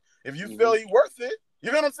it to him. If you feel Hmm. he worth it,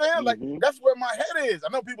 you know what I'm saying? Like, Hmm. that's where my head is.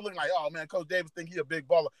 I know people looking like, oh man, Coach Davis think he a big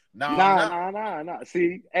baller. No, I'm Nah, not. nah, nah, nah.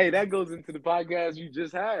 See, hey, that goes into the podcast you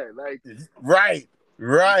just had. Like, Right,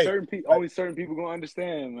 right. certain people, Like, only certain people gonna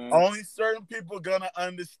understand, man. only certain people gonna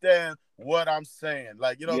understand what I'm saying.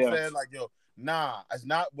 Like, you know what I'm Yeah, saying? Like, yo, nah, it's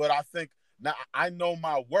not what I think. Now I know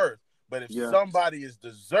my worth, but if yeah. somebody is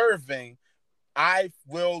deserving, I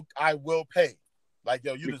will pay. Like,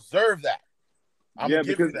 yo, you deserve that. I'm gonna Yeah,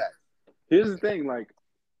 give you because that. here's the thing, like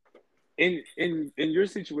in your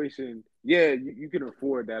situation, yeah, you can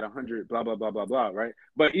afford that 100, blah blah blah blah blah, right?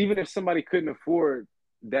 But even if somebody couldn't afford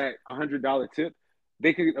that $100 tip,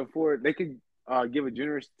 they could give a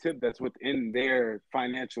generous tip that's within their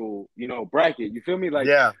financial, bracket. You feel me?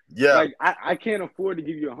 Yeah, yeah. Like I can't afford to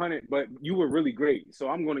give you 100, but you were really great, so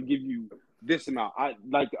I'm gonna give you this amount. I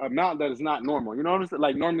like amount that is not normal. You know what I'm saying?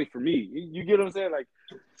 Like normally for me, you get what I'm saying? Like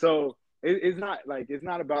so. It's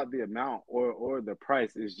not about the amount or the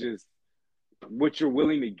price. It's just what you're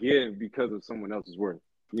willing to give because of someone else's worth.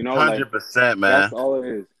 Like 100%, that's man. all it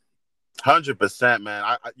is. 100%, man.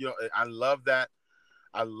 I love that.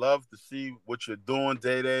 I love to see what you're doing,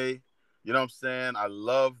 Day Day. You know what I'm saying? I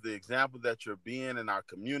love the example that you're being in our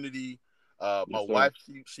community. My Yes, sir. wife,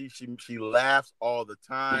 she laughs all the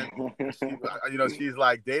time. She's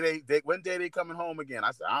like, Day, when Day Day coming home again?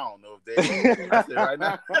 I said, I don't know if Day Day. I said right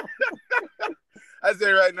now, I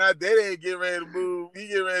said right now, Day Day getting ready to move. He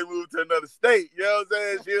getting ready to move to another state. You know what I'm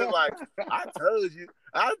saying? She was like, I told you.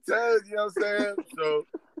 I told you, you know what I'm saying? So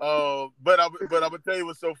but I'm gonna tell you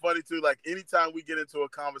what's so funny too. Like anytime we get into a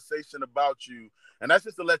conversation about you, and that's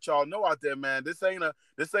just to let y'all know out there, man. This ain't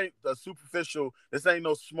a superficial. This ain't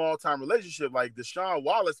no small time relationship. Like Deshaun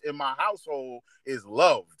Wallace in my household is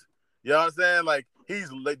loved. You know what I'm saying? Like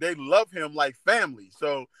they love him like family.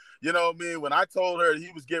 So you know what I mean. When I told her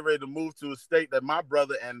he was getting ready to move to a state that my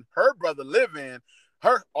brother and her brother live in,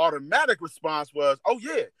 her automatic response was, "Oh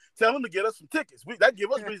yeah, tell him to get us some tickets. That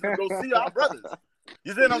give us reason to go see our brothers."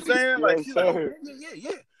 You see what I'm saying? Like Yes, she's like, "Oh sir. yeah, yeah, yeah,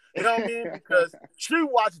 yeah." You know what I mean? Because she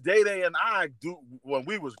watched Day Day and I do when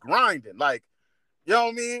we was grinding. Like, you know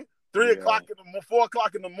what I mean? Yeah, 4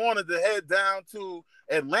 o'clock in the morning to head down to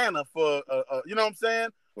Atlanta for you know what I'm saying?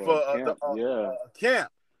 for For a camp. Yeah,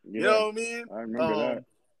 camp. You yeah. know what I mean? I remember that. Um,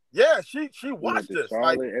 yeah, she We went watched to us. Like,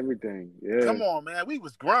 Charlotte, everything. Yeah, come on, man. We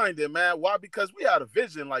was grinding, man. Why? Because we had a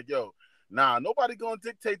vision. Like, yo, nah, nobody gonna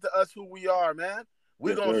dictate to us who we are, man.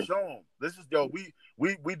 We yes, gonna sir. show them. This is yo.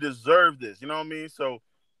 We deserve this. You know what I mean? So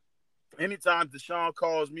anytime Deshaun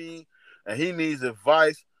calls me and he needs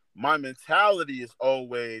advice, my mentality is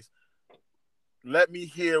always let me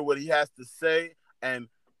hear what he has to say and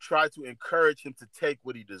try to encourage him to take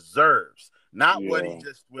what he deserves, not what he Yeah,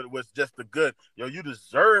 just what was just the good. Yo, you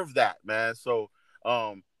deserve that, man. So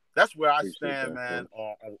that's where I appreciate stand, that, man,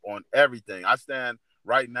 coach. on everything. I stand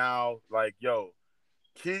right now, like, yo,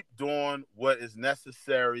 keep doing what is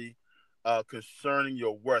necessary concerning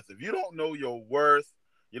your worth. If you don't know your worth,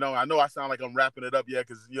 I know I sound like I'm wrapping it up, yeah,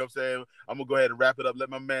 because you know what I'm saying. I'm gonna go ahead and wrap it up. Let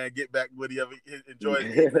my man get back what he ever enjoy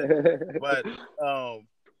his evening. But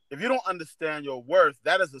if you don't understand your worth,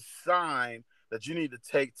 that is a sign that you need to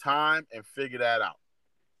take time and figure that out.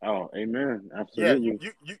 Oh, amen. Yeah, Absolutely,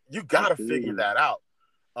 you gotta figure absolutely. that out.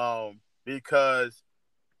 Because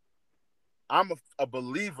I'm a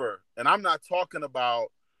believer, and I'm not talking about,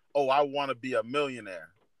 oh, I want to be a millionaire,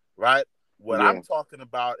 right? What I'm Yeah, talking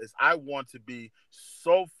about is I want to be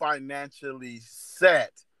so financially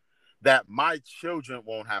set that my children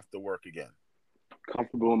won't have to work again.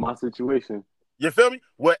 comfortable in my situation. You feel me?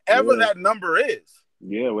 Whatever Yeah, that number is,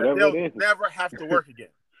 yeah, that whatever it they'll is. never have to work again.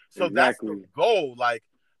 So that's the Exactly. goal, like,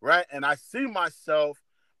 right? And I see myself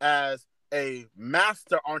as a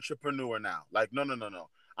master entrepreneur now. Like, no, no, no, no.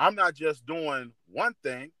 I'm not just doing one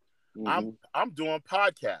thing. I'm Hmm. I'm doing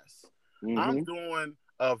podcasts. I'm Hmm. doing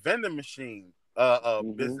vending machine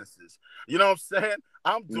Mm-hmm. businesses. You know what I'm saying?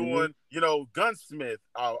 I'm Mm-hmm. doing, gunsmith,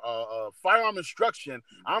 firearm instruction.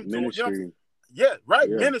 I'm doing, Ministry. yeah, right,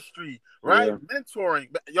 Yeah. ministry, right, Yeah.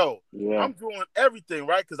 mentoring. Yo, Yeah. I'm doing everything,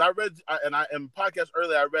 right? Because in podcast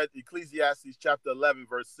earlier, I read Ecclesiastes chapter 11,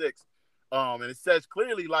 verse 6. And it says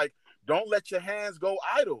clearly, like, don't let your hands go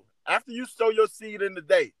idle. After you sow your seed in the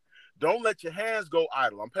day, don't let your hands go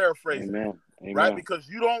idle. I'm paraphrasing it, Amen. right? Amen. Because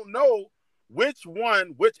you don't know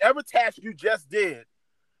whichever task you just did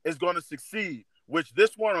is going to succeed, which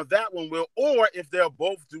this one or that one will, or if they'll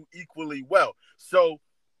both do equally well. So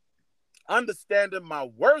understanding my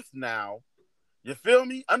worth now, you feel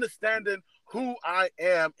me? Understanding who I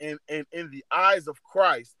am in the eyes of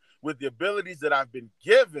Christ with the abilities that I've been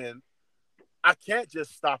given, I can't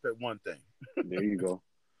just stop at one thing. There you go.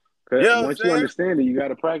 You 'Cause know what I'm once you saying? understand it, you got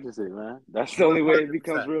to practice it, man. That's the only way it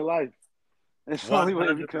becomes 100%. real life. That's the only way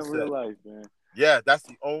it becomes real 100%. life, man. Yeah, that's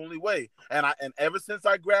the only way. And ever since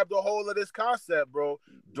I grabbed a hold of this concept, bro,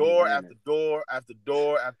 door You in after it. door after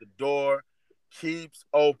door after door keeps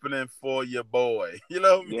opening for your boy. You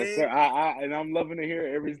know what I Yes, mean? sir. And I'm loving to hear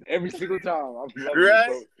it every single time. I'm loving it, Right?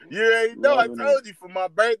 coach. You already know. I Loving told you for my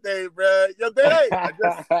birthday, bro. Yo, Daddy, I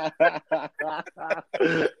just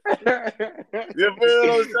it. you feel what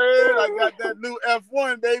I'm saying? I got that new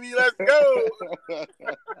F1, baby. Let's go.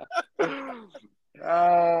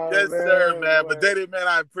 Oh Yes, sir, man, man. But boy. Daddy, man,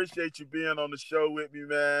 I appreciate you being on the show with me,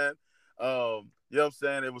 man. You know what I'm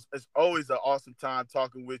saying? It's always an awesome time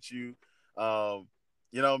talking with you.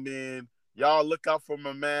 You know what I mean? Y'all look out for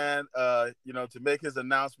my man, to make his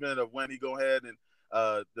announcement of when he go ahead and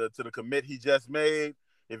to the commit he just made.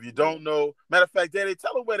 If you Yeah. don't know, matter of fact, Daddy,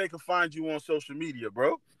 tell them where they can find you on social media,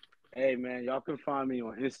 bro. Hey man, y'all can find me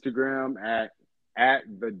on Instagram at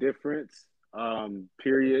the difference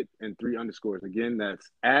period and three underscores. Again, that's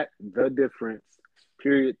at the difference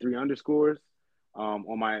period three underscores.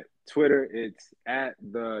 On my Twitter, it's at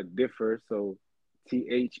the differ, so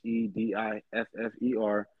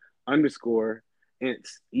THEDIFFER underscore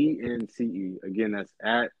ENCE. Again, that's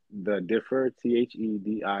at the differ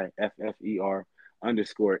THEDIFFER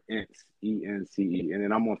underscore ENCE. And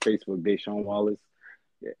then I'm on Facebook, Deshaun Wallace.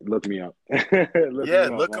 Yeah, look me up. Look Yeah,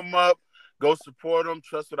 me up, look man. him up. Go support him.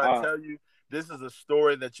 Trust what I Uh, tell you. This is a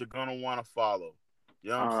story that you're gonna want to follow.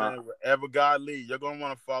 You know what I'm uh, saying? Wherever God leads, you're gonna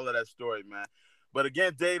want to follow that story, man. But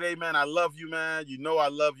again, Day Day, man, I love you, man. You know I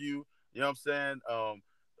love you. You know what I'm saying? I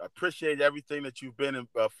appreciate everything that you've been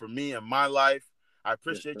for me in my life. I yes,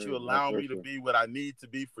 appreciate you sir. Vice allowing me to versa. be what I need to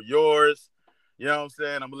be for yours. You know what I'm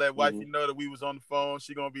saying? I'm gonna let Mm-hmm. wifey know that we was on the phone.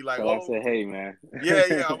 She gonna be like, Tell her I "Oh, said, hey, man.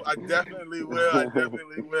 yeah, I definitely will. I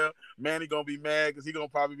definitely will. Manny gonna be mad because he gonna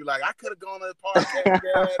probably be like, I could have gone to the podcast,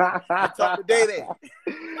 Dad, and talked to Day Day.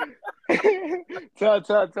 tell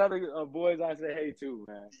the boys I said hey too,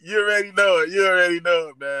 man. You already know it. You already know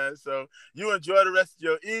it, man. So you enjoy the rest of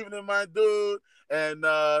your evening, my dude. And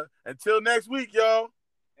until next week, y'all.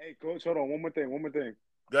 Hey, coach, hold on. One more thing.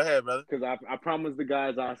 Go ahead, brother. Because I promised the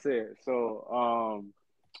guys I said. So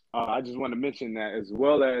I just want to mention that as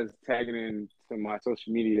well as tagging in to my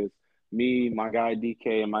social medias. Me, my guy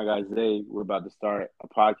DK, and my guy Zay, we're about to start a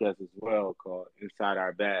podcast as well called Inside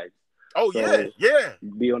Our Bags. Oh yeah, So yeah.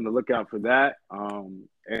 be on the lookout for that.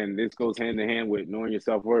 And this goes hand in hand with knowing your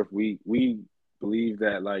self worth. We believe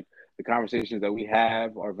that like the conversations that we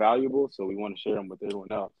have are valuable, so we want to share them with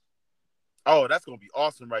everyone else. Oh, that's gonna be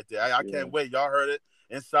awesome right there. I Yeah. can't wait. Y'all heard it.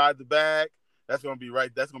 Inside the bag. That's gonna be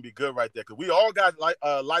right. That's gonna be good right there. Cause we all got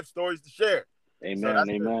life stories to share. So Amen. that's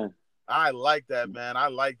good. Amen. I like that, man. I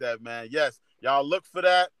like that, man. Yes, y'all look for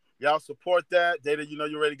that. Y'all support that. Data, you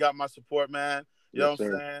already got my support, man. You know Yes, what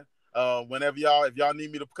I'm sir. saying? Whenever if y'all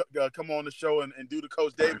need me to come on the show and do the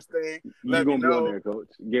Coach Davis thing, You let me gonna be on know. there, coach.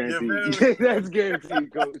 You Guaranteed. feel me? That's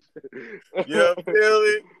guaranteed, coach. You feel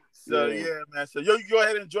me? So Yeah. yeah, man. So you go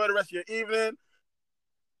ahead and enjoy the rest of your evening.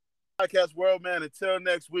 Podcast world, man. Until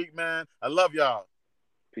next week, man. I love y'all.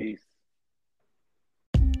 Peace.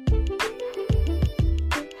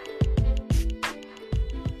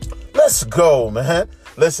 Let's go, man.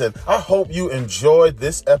 Listen, I hope you enjoyed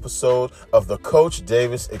this episode of the Coach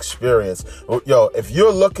Davis Experience. Yo, if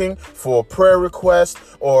you're looking for a prayer request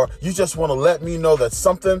or you just want to let me know that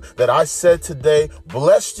something that I said today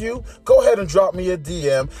blessed you, go ahead and drop me a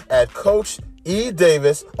DM at Coach E.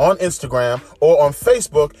 Davis on Instagram or on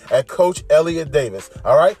Facebook at Coach Elliott Davis.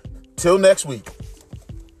 All right? Till next week.